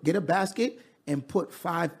 Get a basket and put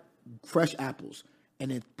 5 fresh apples,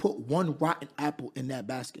 and then put 1 rotten apple in that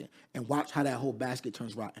basket, and watch how that whole basket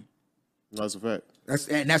turns rotten. That's a fact.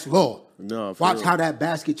 That's law. No, watch how that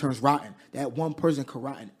basket turns rotten. That one person can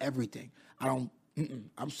rotten everything. I'm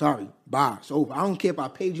sorry. Bye. It's over. I don't care if I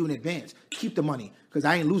paid you in advance. Keep the money, because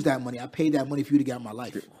I ain't lose that money. I paid that money for you to get out of my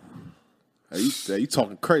life. Hey, you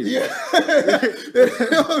talking crazy. Yeah. You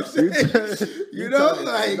know what I'm saying?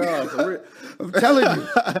 For real. I'm telling you.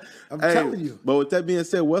 I'm telling you. But with that being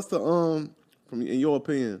said, what's the from in your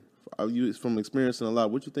opinion, from experiencing a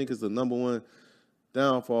lot, what you think is the number one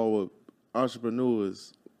downfall with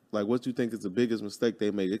entrepreneurs? Like, what you think is the biggest mistake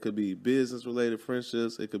they make? It could be business related,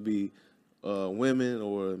 friendships. It could be women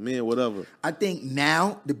or men, whatever. I think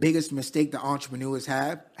now the biggest mistake the entrepreneurs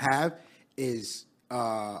have is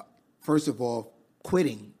first of all,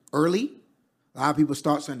 quitting early. A lot of people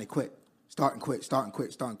start something, they quit. Start and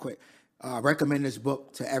quit. I recommend this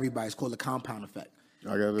book to everybody. It's called The Compound Effect.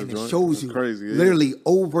 And it shows you literally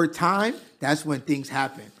over time, that's when things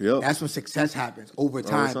happen. Yep. That's when success happens over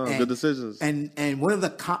time. Good decisions. And one of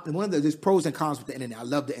the there's pros and cons with the internet. I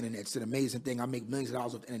love the internet. It's an amazing thing. I make millions of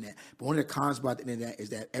dollars with the internet. But one of the cons about the internet is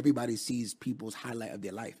that everybody sees people's highlight of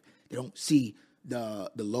their life. They don't see the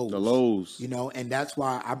lows. The lows. You know, and that's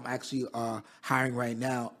why I'm actually hiring right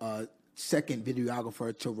now a second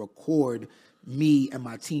videographer to record me and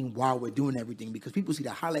my team while we're doing everything, because people see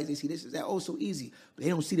the highlights, they see this is that, oh, so easy, but they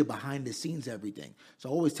don't see the behind the scenes everything. So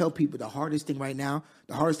I always tell people the hardest thing right now,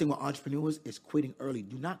 the hardest thing with entrepreneurs is quitting early.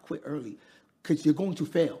 Do not quit early, because you're going to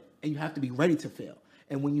fail and you have to be ready to fail.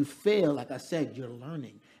 And when you fail, like I said, you're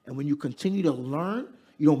learning. And when you continue to learn,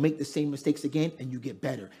 you don't make the same mistakes again, and you get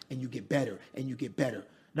better and you get better and you get better.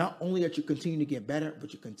 not only that you continue to get better,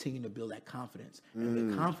 but you continue to build that confidence. And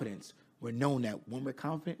with confidence, we're known that when we're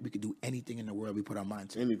confident, we can do anything in the world we put our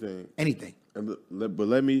mind to. Anything. But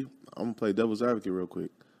I'm gonna play devil's advocate real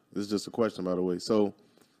quick. This is just a question, by the way. So,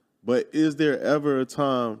 but is there ever a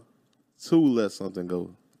time to let something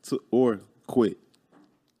go or quit?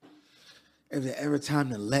 Is there ever time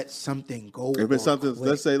to let something go? If it's something,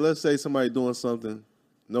 quit? let's say somebody doing something,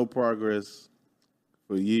 no progress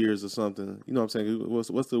for years or something. You know what I'm saying?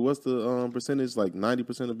 What's the percentage? Like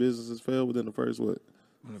 90% of businesses fail within the first what?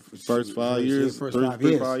 First 5 years, first 5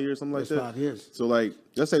 years, 5 years, something like that. 5 years. So like,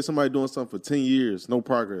 let's say somebody doing something for 10 years, no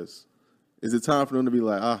progress. Is it time for them to be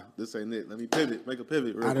like, this ain't it? Let me pivot, make a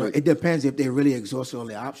pivot real quick. It depends if they really exhausted all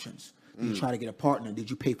their options. Did you try to get a partner?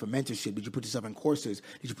 Did you pay for mentorship? Did you put yourself in courses?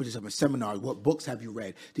 Did you put yourself in seminars? What books have you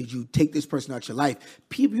read? Did you take this person out your life?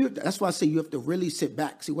 People, that's why I say you have to really sit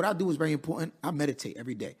back. See, what I do is very important. I meditate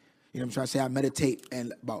every day. You know what I'm trying to say? I meditate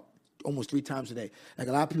and about almost 3 times a day. Like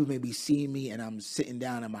a lot of people may be seeing me and I'm sitting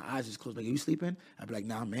down and my eyes is closed. Like, are you sleeping? I'd be like,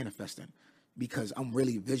 nah, I'm manifesting. Because I'm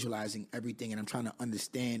really visualizing everything and I'm trying to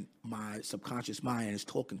understand my subconscious mind and it's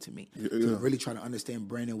talking to me. So I'm really trying to understand,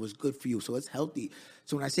 Brandon, what's good for you. So it's healthy.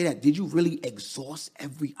 So when I say that, did you really exhaust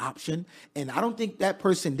every option? And I don't think that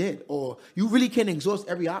person did. Or you really can exhaust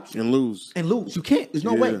every option. And lose. You can't. There's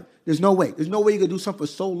no way. There's no way. There's no way you can do something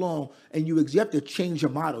for so long and you have to change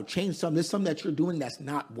your model, change something. There's something that you're doing that's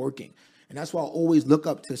not working. And that's why I always look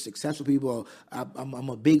up to successful people. I'm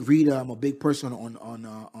a big reader. I'm a big person on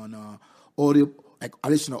audio. Like I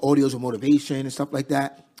listen to audios of motivation and stuff like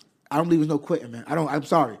that. I don't believe there's no quitting, man. I'm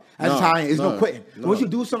sorry. That's how I am. There's no quitting. Once you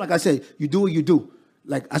do something, like I said, you do what you do.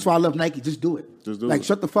 Like that's why I love Nike. Just do it. Just do like it.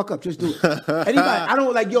 Shut the fuck up. Just do it. Anybody. I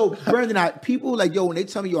don't like Brandon. People like when they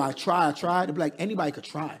tell me I try. They be like anybody could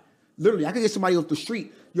try. Literally, I could get somebody off the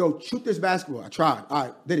street. Shoot this basketball. I tried. All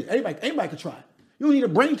right, did it. Anybody could try. You don't need a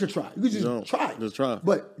brain to try. You can just try. Just try.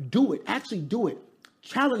 But do it. Actually do it.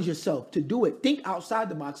 Challenge yourself to do it. Think outside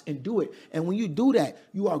the box and do it. And when you do that,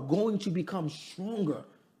 you are going to become stronger.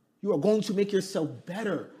 You are going to make yourself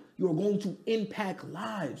better. You are going to impact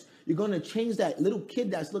lives. You're going to change that little kid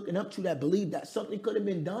that's looking up to you that believed that something could have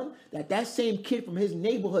been done, that same kid from his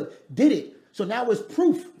neighborhood did it. So now it's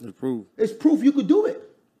proof. It's proof you could do it.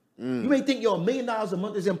 You may think, $1 million a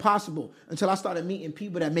month is impossible until I started meeting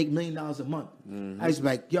people that make $1 million a month. I was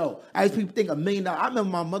like, I used to think $1 million. I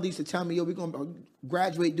remember my mother used to tell me, we're going to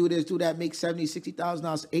graduate, do this, do that, make $70,000,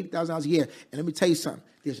 $60,000, $80,000 a year. And let me tell you something.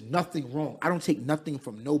 There's nothing wrong. I don't take nothing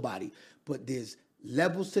from nobody. But there's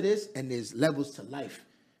levels to this and there's levels to life.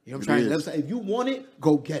 You know what I'm trying to say? If you want it,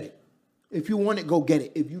 go get it. If you want it, go get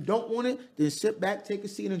it. If you don't want it, then sit back, take a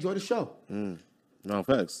seat, and enjoy the show. No,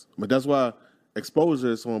 facts. But that's why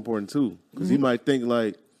exposure is so important too, because you might think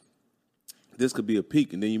like this could be a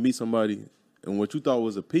peak, and then you meet somebody, and what you thought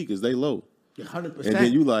was a peak is they low. 100%. And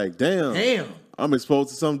then you like, damn, I'm exposed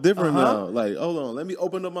to something different now. Like, hold on, let me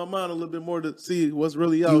open up my mind a little bit more to see what's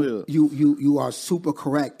really out here. You are super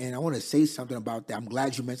correct, and I want to say something about that. I'm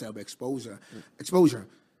glad you mentioned exposure. Exposure.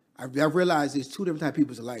 I realized there's 2 different types of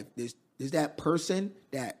people in life. There's that person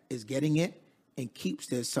that is getting it and keeps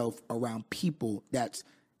themselves around people that's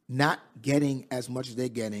not getting as much as they're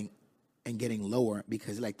getting and getting lower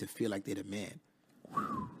because they like to feel like they're the man.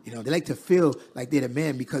 They like to feel like they're the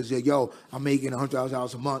man because I'm making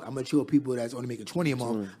 $100,000 a month. I'm going to chill with people that's only making $20 a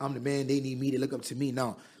month. I'm the man. They need me to look up to me.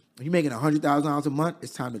 No. When you're making $100,000 a month,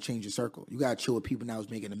 it's time to change your circle. You got to chill with people now who's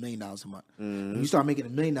making $1 million a month. When you start making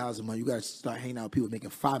 $1 million a month, you got to start hanging out with people making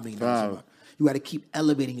 $5 million a month. You got to keep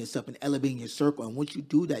elevating yourself and elevating your circle. And once you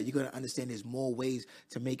do that, you're going to understand there's more ways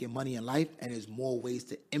to making money in life and there's more ways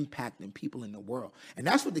to impacting people in the world. And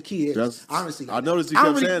that's what the key is, honestly. I noticed you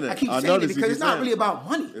kept saying that. I keep saying it because it's not really about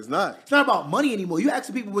money. It's not. It's not about money anymore. You ask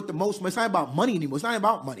the people with the most money, it's not about money anymore. It's not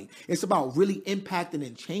about money. It's about really impacting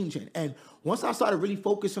and changing. And once I started really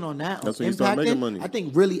focusing on that, that's when you start making money. I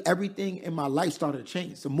think really everything in my life started to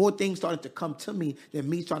change. So more things started to come to me than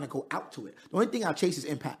me trying to go out to it. The only thing I chase is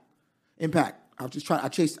impact. I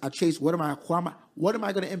chase what am I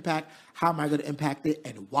going to impact? How am I going to impact it?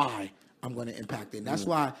 And why I'm going to impact it? And that's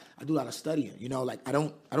why I do a lot of studying. I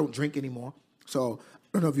don't drink anymore. So I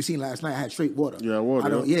don't know if you've seen last night. I had straight water. Yeah, water.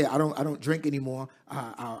 I don't drink anymore.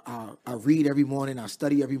 I read every morning. I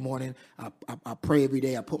study every morning. I pray every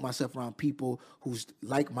day. I put myself around people who's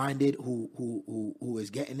like-minded, who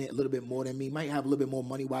is getting it a little bit more than me. Might have a little bit more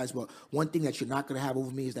money-wise, but one thing that you're not going to have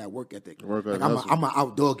over me is that work ethic. I'm going to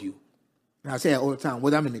outdog you. And I say that all the time.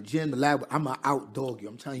 Whether I'm in the gym, the lab, I'm an out dog you.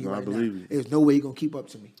 I'm telling you right now. You. There's no way you're going to keep up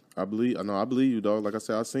to me. I believe you, dog. Like I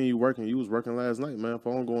said, I seen you working. You was working last night, man.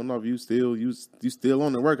 Phone going off. You still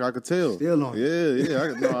on the work. I could tell. Still on.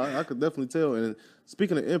 Yeah. I could definitely tell. And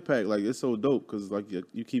speaking of impact, like it's so dope because like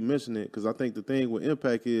you keep mentioning it. Because I think the thing with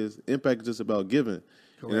impact is just about giving.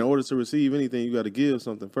 Correct. And in order to receive anything, you got to give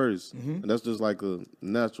something first, and that's just like a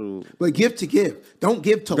natural. But give to give. Don't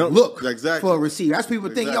give to look for a receive. That's people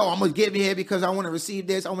think, yo, I'm gonna give here because I want to receive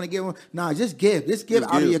this. I want to give them. Nah, just give. Just give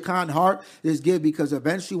out of your kind heart. Just give because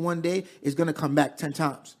eventually one day it's gonna come back 10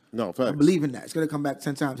 times. No, facts. I believe in that. It's gonna come back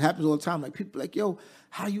 10 times. It happens all the time. Like people like, yo,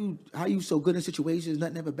 how you so good in situations,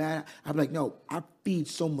 nothing ever bad. I'm like, no, I feed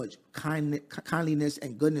so much kindliness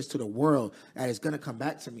and goodness to the world that it's gonna come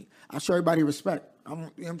back to me. I show everybody respect.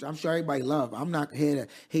 I'm sure everybody love. I'm not here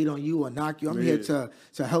to hate on you or knock you. I'm here to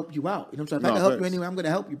help you out. You know what I'm saying? If I can help you anyway, I'm gonna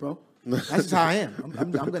help you, bro. That's just how I am.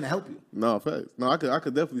 I'm gonna help you. No, facts. No, I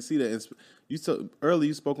could definitely see that. And earlier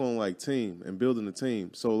you spoke on like team and building a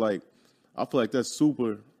team. So like I feel like that's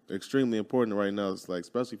extremely important right now. It's like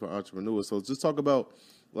especially for entrepreneurs. So just talk about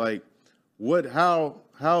like how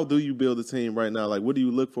do you build a team right now? Like what do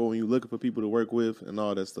you look for when you're looking for people to work with and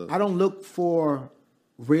all that stuff? I don't look for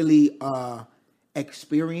really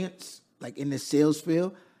experience like in the sales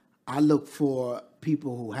field. I look for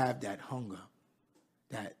people who have that hunger.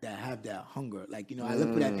 That have that hunger. Like, you know, I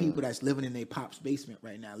look for that people that's living in their pop's basement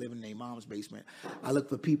right now, living in their mom's basement. I look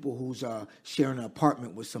for people who's sharing an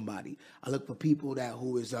apartment with somebody. I look for people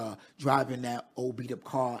who is driving that old beat up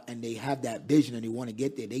car and they have that vision and they want to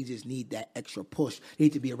get there. They just need that extra push. They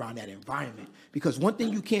need to be around that environment. Because one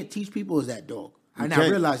thing you can't teach people is that dog. And I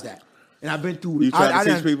realize that. And I've been through. I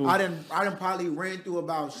done probably ran through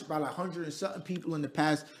about 100 and something people in the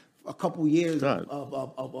past a couple years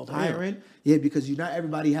of hiring. Yeah, because not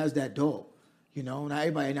everybody has that dog. You know, not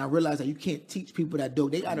everybody. And I realize that you can't teach people that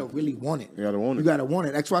dog. They gotta really want it. You gotta want it. You gotta want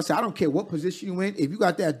it. That's why I say I don't care what position you in. If you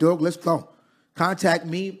got that dog, let's go. Contact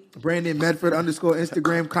me, Brandon Medford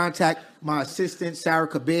 _Instagram. Contact my assistant, Sarah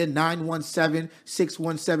Kabir,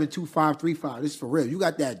 917-617-2535. This is for real. You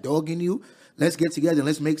got that dog in you. Let's get together and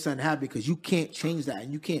let's make something happen because you can't change that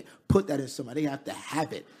and you can't put that in somebody. They have to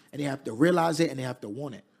have it and they have to realize it and they have to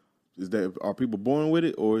want it. Are people born with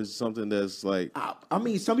it or is it something that's like? I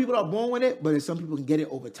mean, some people are born with it, but some people can get it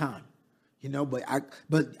over time. You know, I'm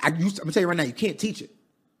gonna tell you right now, you can't teach it.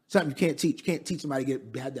 Something you can't teach. You can't teach somebody to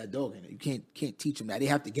have that dog in it. You can't teach them that. They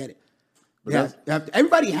have to get it.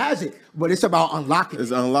 Everybody has it, but it's about unlocking it.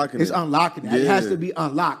 It's unlocking it. It's unlocking it. Yeah. It has to be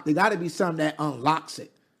unlocked. There got to be something that unlocks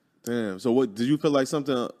it. Damn. So what did you feel like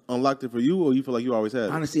something unlocked it for you, or you feel like you always had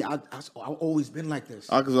it? Honestly, I've always been like this.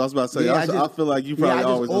 Because I was about to say, I feel like you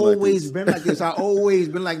probably always been like this. I always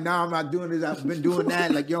been like, nah, I'm not doing this. I've been doing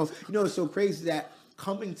that. Like, yo, you know, it's so crazy that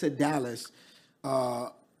coming to Dallas,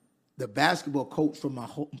 the basketball coach from my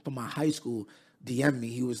high school DM'd me.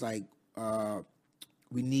 He was like, we're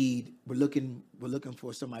looking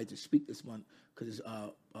for somebody to speak this month because it's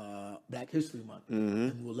Black History Month,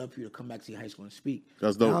 and we would love for you to come back to your high school and speak.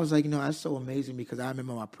 That's dope. And I was like, you know, that's so amazing because I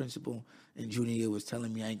remember my principal in junior year was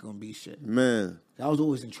telling me I ain't gonna be shit. Man, I was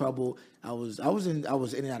always in trouble. I was in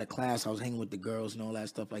and out of class. I was hanging with the girls and all that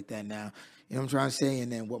stuff like that. Now, you know what I'm trying to say.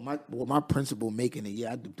 And then what my principal making it,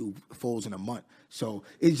 I do folds in a month. So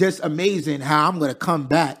it's just amazing how I'm gonna come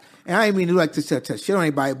back. And I ain't mean to like to shit on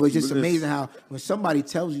anybody, but it's just amazing how when somebody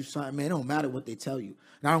tells you something, man, it don't matter what they tell you.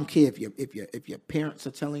 And I don't care if your parents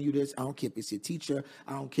are telling you this. I don't care if it's your teacher.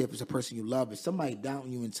 I don't care if it's a person you love. If somebody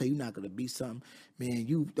doubting you and tell you not gonna be something, man,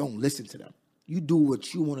 you don't listen to them. You do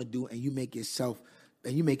what you want to do, and you make yourself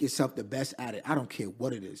the best at it. I don't care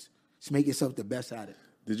what it is. Just make yourself the best at it.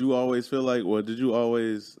 Did you always feel like, or did you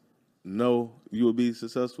always know you would be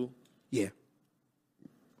successful? Yeah.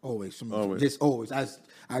 Always. Just always. I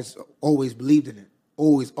always believed in it.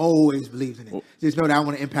 Always believed in it. Oh. Just know that I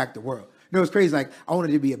want to impact the world. You know, it's crazy. Like, I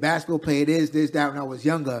wanted to be a basketball player, this, that, when I was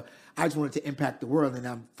younger. I just wanted to impact the world, and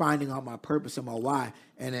I'm finding out my purpose and my why.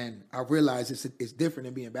 And then I realized it's different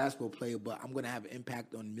than being a basketball player, but I'm going to have an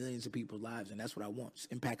impact on millions of people's lives, and that's what I want, just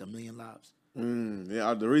impact 1 million lives.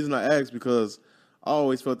 Yeah, the reason I asked because I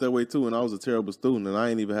always felt that way too, and I was a terrible student, and I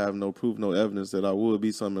ain't even have no proof, no evidence that I would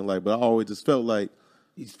be something like, but I always just felt like,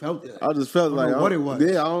 you just felt it. I just felt like what it was.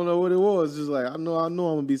 Yeah, I don't know what it was. Just like I know I'm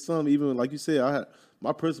gonna be something. Even like you said,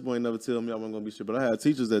 my principal ain't never tell me I wasn't gonna be shit, but I had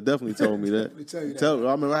teachers that definitely told me that. I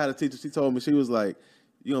remember I had a teacher. She told me, she was like,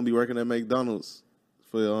 "You gonna be working at McDonald's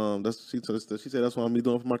for she said that's what I'm gonna be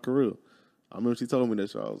doing for my career." I remember she told me that.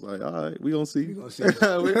 So I was like, "All right, we gonna see."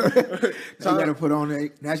 Now you gotta put on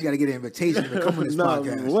it. Now you gotta get an invitation to come on this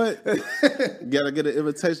podcast. What? Gotta get an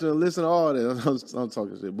invitation to listen to all that. I'm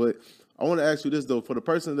talking shit, but I want to ask you this though, for the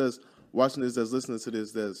person that's watching this, that's listening to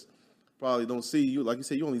this, that's probably don't see you, like you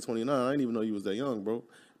said, you only 29. I didn't even know you was that young, bro.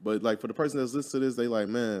 But like for the person that's listening to this, they like,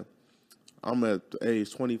 man, I'm at the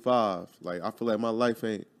age 25. Like, I feel like my life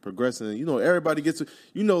ain't progressing. You know, everybody gets to,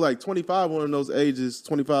 you know, like 25, one of those ages,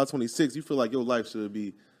 25, 26, you feel like your life should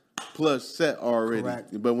be plush set already.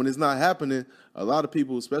 Correct. But when it's not happening, a lot of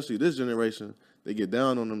people, especially this generation, they get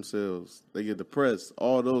down on themselves. They get depressed,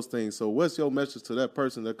 all those things. So what's your message to that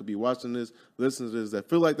person that could be watching this, listening to this, that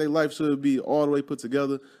feel like their life should be all the way put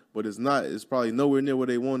together, but it's not, it's probably nowhere near where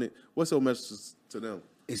they want it? What's your message to them?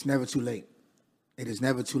 It's never too late. It is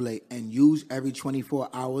never too late. And use every 24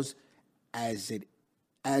 hours as if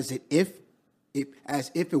it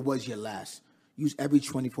was your last. Use every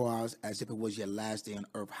 24 hours as if it was your last day on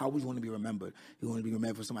earth. How would you want to be remembered? You want to be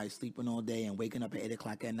remembered for somebody sleeping all day and waking up at 8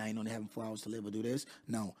 o'clock at night and only having 4 hours to live or do this?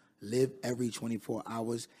 No. Live every 24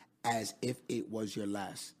 hours as if it was your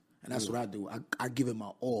last. And that's what I do. I give it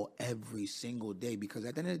my all every single day because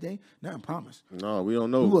at the end of the day, nothing promised. No, we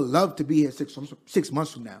don't know. We would love to be here 6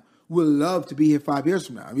 months from now. We would love to be here 5 years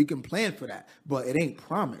from now. We can plan for that, but it ain't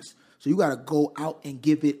promised. So you got to go out and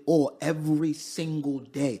give it all every single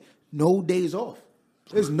day. No days off.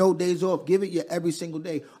 There's no days off. Give it your every single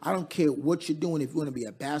day. I don't care what you're doing. If you want to be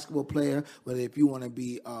a basketball player, whether if you want to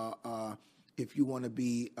be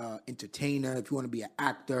entertainer, if you want to be an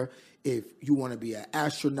actor, if you want to be an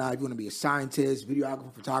astronaut, if you want to be a scientist,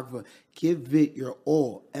 videographer, photographer, give it your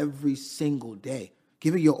all every single day.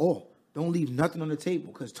 Give it your all. Don't leave nothing on the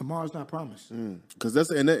table because tomorrow's not promised. Because that's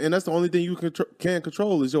the only thing you can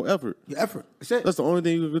control is your effort. Your effort. That's it. That's the only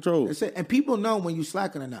thing you can control. That's it. And people know when you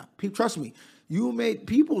slacking or not. Trust me.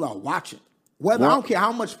 People are watching. Whether I don't care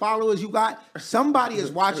how much followers you got, somebody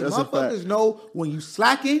is watching. Motherfuckers know when you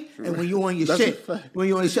slacking and when you on your shit. When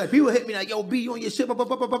you on your shit. People hit me like, yo, B, you on your shit.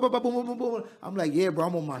 I'm like, yeah, bro,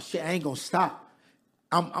 I'm on my shit. I ain't gonna stop.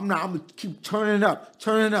 I'm gonna keep turning up.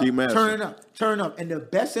 And the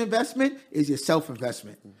best investment is your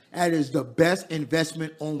self-investment. That is the best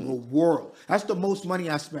investment on the world. That's the most money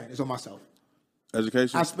I spend is on myself.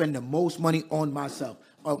 Education. I spend the most money on myself,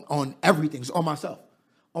 on everything. It's on myself.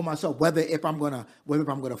 Whether if I'm gonna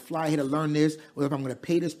fly here to learn this, whether if I'm gonna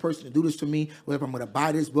pay this person to do this for me, whether if I'm gonna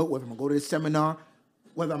buy this book, whether I'm gonna go to this seminar,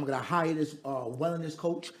 whether I'm gonna hire this wellness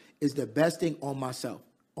coach, is the best thing on myself.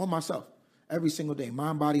 On myself. Every single day,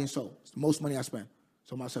 mind, body, and soul. It's the most money I spend.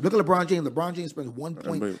 So myself. Look at LeBron James. LeBron James spends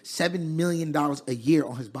 $1.7 million a year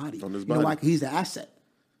on his body. You know why? He's the asset.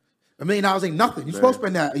 $1 million ain't nothing. You're supposed to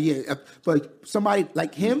spend that a year. But somebody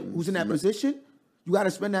like him who's in that position, you got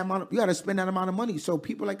to spend that amount. You got to spend that amount of money. So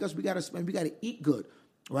people like us, we got to spend. We got to eat good,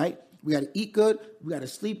 right? We got to eat good. We got to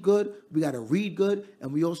sleep good. We got to read good,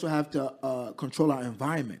 and we also have to control our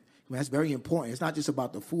environment. I mean, that's very important. It's not just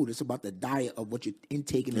about the food. It's about the diet of what you're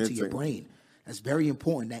intaking into your brain. That's very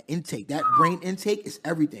important. That intake, that brain intake is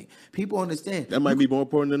everything. People understand. That might be more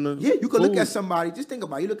important than the you could food. look at somebody, just think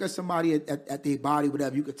about it. You look at somebody at their body,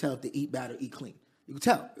 whatever, you could tell if they eat bad or eat clean. You can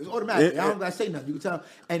tell. It's automatic. I don't got to say nothing. You can tell.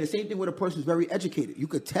 And the same thing with a person who's very educated. You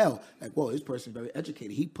could tell, like, whoa, this person's very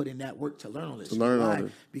educated. He put in that work to learn all this. Why?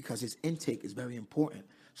 Because his intake is very important.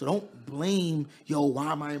 So don't blame,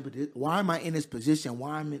 why am I in this position?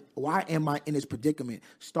 Why am I in this predicament?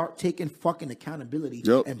 Start taking fucking accountability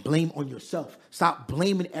and blame on yourself. Stop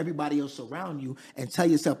blaming everybody else around you and tell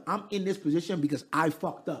yourself, I'm in this position because I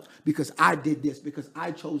fucked up, because I did this, because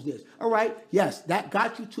I chose this. All right, yes, that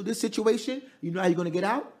got you to this situation. You know how you're going to get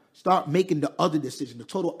out? Start making the other decision, the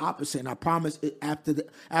total opposite. And I promise after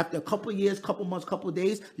a couple of years, couple months, couple of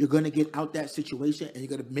days, you're going to get out that situation and you're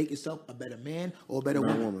going to make yourself a better man or a better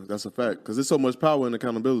woman. That's a fact. Because there's so much power in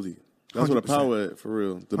accountability. That's 100%. What the power is, for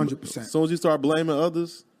real. 100%. As soon as you start blaming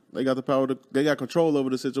others, they got the power. They got control over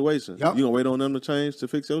the situation. Yep. You going to wait on them to change to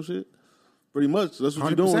fix your shit? Pretty much. That's what 100%.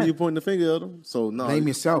 You're doing when you're pointing the finger at them. So, blame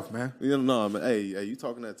yourself, man. Man. Hey, you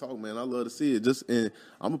talking that talk, man. I love to see it.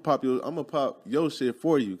 I'm gonna pop your shit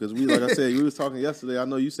for you because like I said, we was talking yesterday. I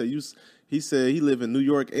know you said he said he live in New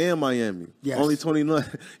York and Miami. Yes. Only 29.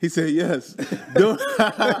 He said yes. Doing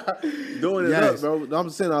it up, bro. I'm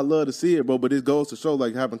just saying I love to see it, bro. But it goes to show,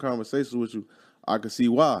 like, having conversations with you, I can see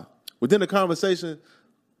why. Within the conversation,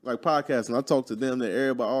 like podcasting, I talk to them, that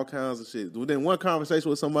everybody, all kinds of shit. Within one conversation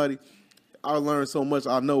with somebody, I learned so much.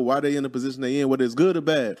 I know why they in the position they in, whether it's good or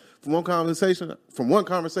bad. From one conversation, I'm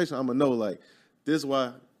gonna know, like, this is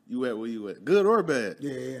why you at where you at, good or bad.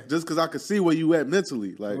 Yeah. Just because I could see where you at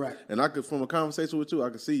mentally, like, right. And I could, from a conversation with you, I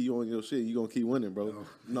could see you on your shit. You gonna keep winning, bro.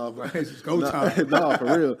 No, it's go time. No,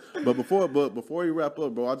 for real. But before you wrap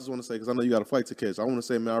up, bro, I just want to say, because I know you got a flight to catch. I want to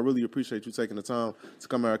say, man, I really appreciate you taking the time to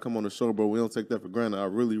come on the show, bro. We don't take that for granted. I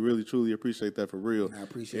really, really, truly appreciate that for real. I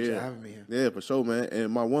appreciate you having me here. Yeah, for sure, man.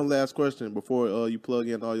 And my one last question before you plug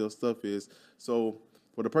in all your stuff is, so.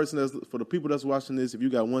 For the people that's watching this, if you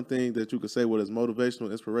got one thing that you could say, whether it's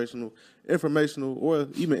motivational, inspirational, informational, or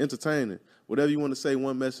even entertaining, whatever you want to say,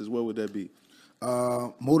 one message, what would that be?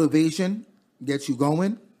 Motivation gets you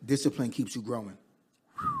going. Discipline keeps you growing.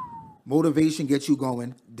 Motivation gets you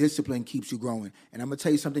going. Discipline keeps you growing. And I'm gonna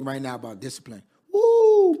tell you something right now about discipline.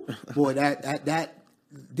 Woo, boy, that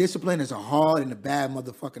discipline is a hard and a bad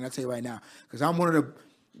motherfucker. And I tell you right now, because I'm one of the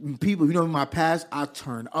people. You know, in my past, I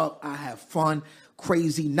turn up, I have fun.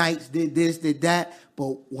 Crazy nights, did this, did that.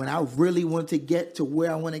 But when I really want to get to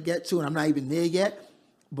where I want to get to, and I'm not even there yet,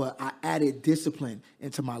 but I added discipline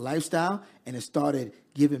into my lifestyle, and it started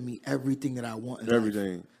giving me everything that I want in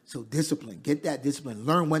everything. Life. So discipline, get that discipline.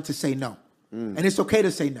 Learn when to say no. And it's okay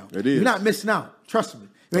to say no. It is. You're not missing out. Trust me.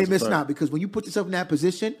 You ain't missing out, because when you put yourself in that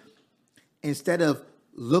position, instead of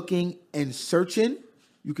looking and searching,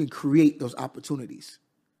 you can create those opportunities.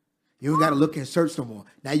 You don't got to look and search no more.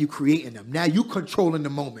 Now you creating them. Now you controlling the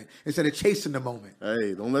moment instead of chasing the moment.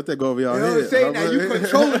 Hey, don't let that go over your head. You know what I'm saying? Now you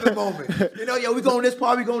controlling the moment. You know, yo, we going this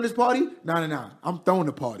party, No. I'm throwing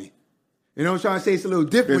the party. You know what I'm trying to say? It's a little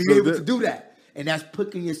different when you're able to do that. And that's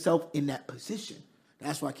putting yourself in that position.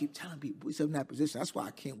 That's why I keep telling people, put yourself in that position. That's why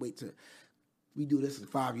I can't wait to we do this in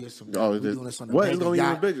 5 years from now. We're doing this on the bigger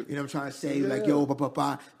yacht. You know what I'm trying to say? Yeah. Like, yo,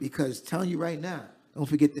 because telling you right now, don't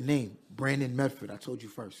forget the name. Brandon Medford, I told you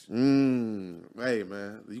first. Hey,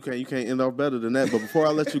 man, you can't end off better than that. But before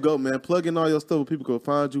I let you go, man, plug in all your stuff where people can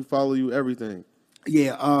find you, follow you, everything.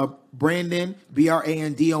 Yeah, Brandon,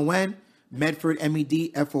 Brandon, Medford,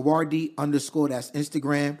 MEDFORD _ that's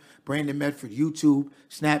Instagram. Brandon Medford, YouTube,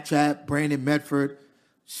 Snapchat, Brandon Medford.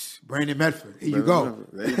 Here you go.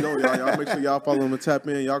 There you go, y'all. Y'all make sure y'all follow him and tap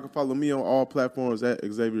in. Y'all can follow me on all platforms at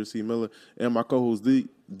Xavier C. Miller. And my co-host D,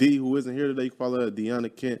 who isn't here today, you can follow her at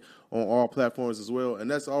Deanna Kent on all platforms as well. And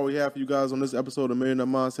that's all we have for you guys on this episode of Millionaire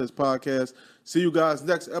Mindsets Podcast. See you guys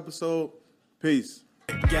next episode. Peace.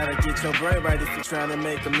 Gotta get your brain right if you're trying to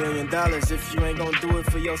make $1 million. If you ain't gonna do it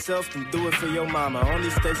for yourself, then do it for your mama. Only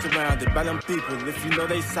stay surrounded by them people if you know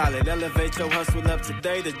they solid. Elevate your hustle up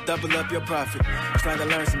today to double up your profit. Trying to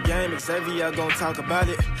learn some game, Xavier gonna talk about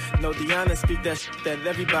it. No, Deanna speak that shit that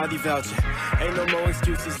everybody vouching. Ain't no more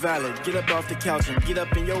excuses valid. Get up off the couch and get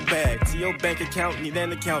up in your bag. To your bank account, need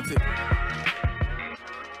an accountant.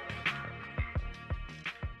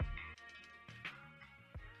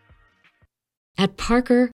 At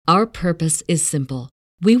Parker, our purpose is simple.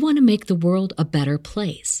 We want to make the world a better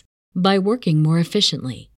place by working more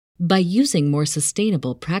efficiently, by using more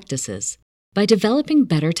sustainable practices, by developing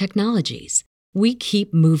better technologies. We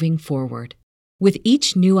keep moving forward. With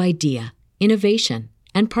each new idea, innovation,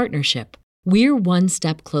 and partnership, we're one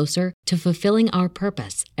step closer to fulfilling our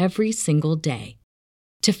purpose every single day.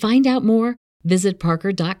 To find out more, visit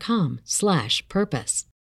parker.com/purpose.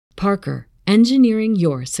 Parker, engineering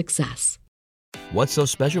your success. What's so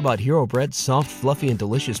special about Hero Bread's soft, fluffy, and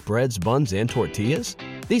delicious breads, buns, and tortillas?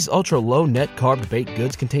 These ultra-low net-carb baked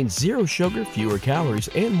goods contain zero sugar, fewer calories,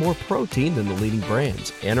 and more protein than the leading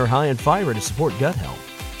brands, and are high in fiber to support gut health.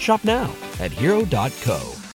 Shop now at Hero.co.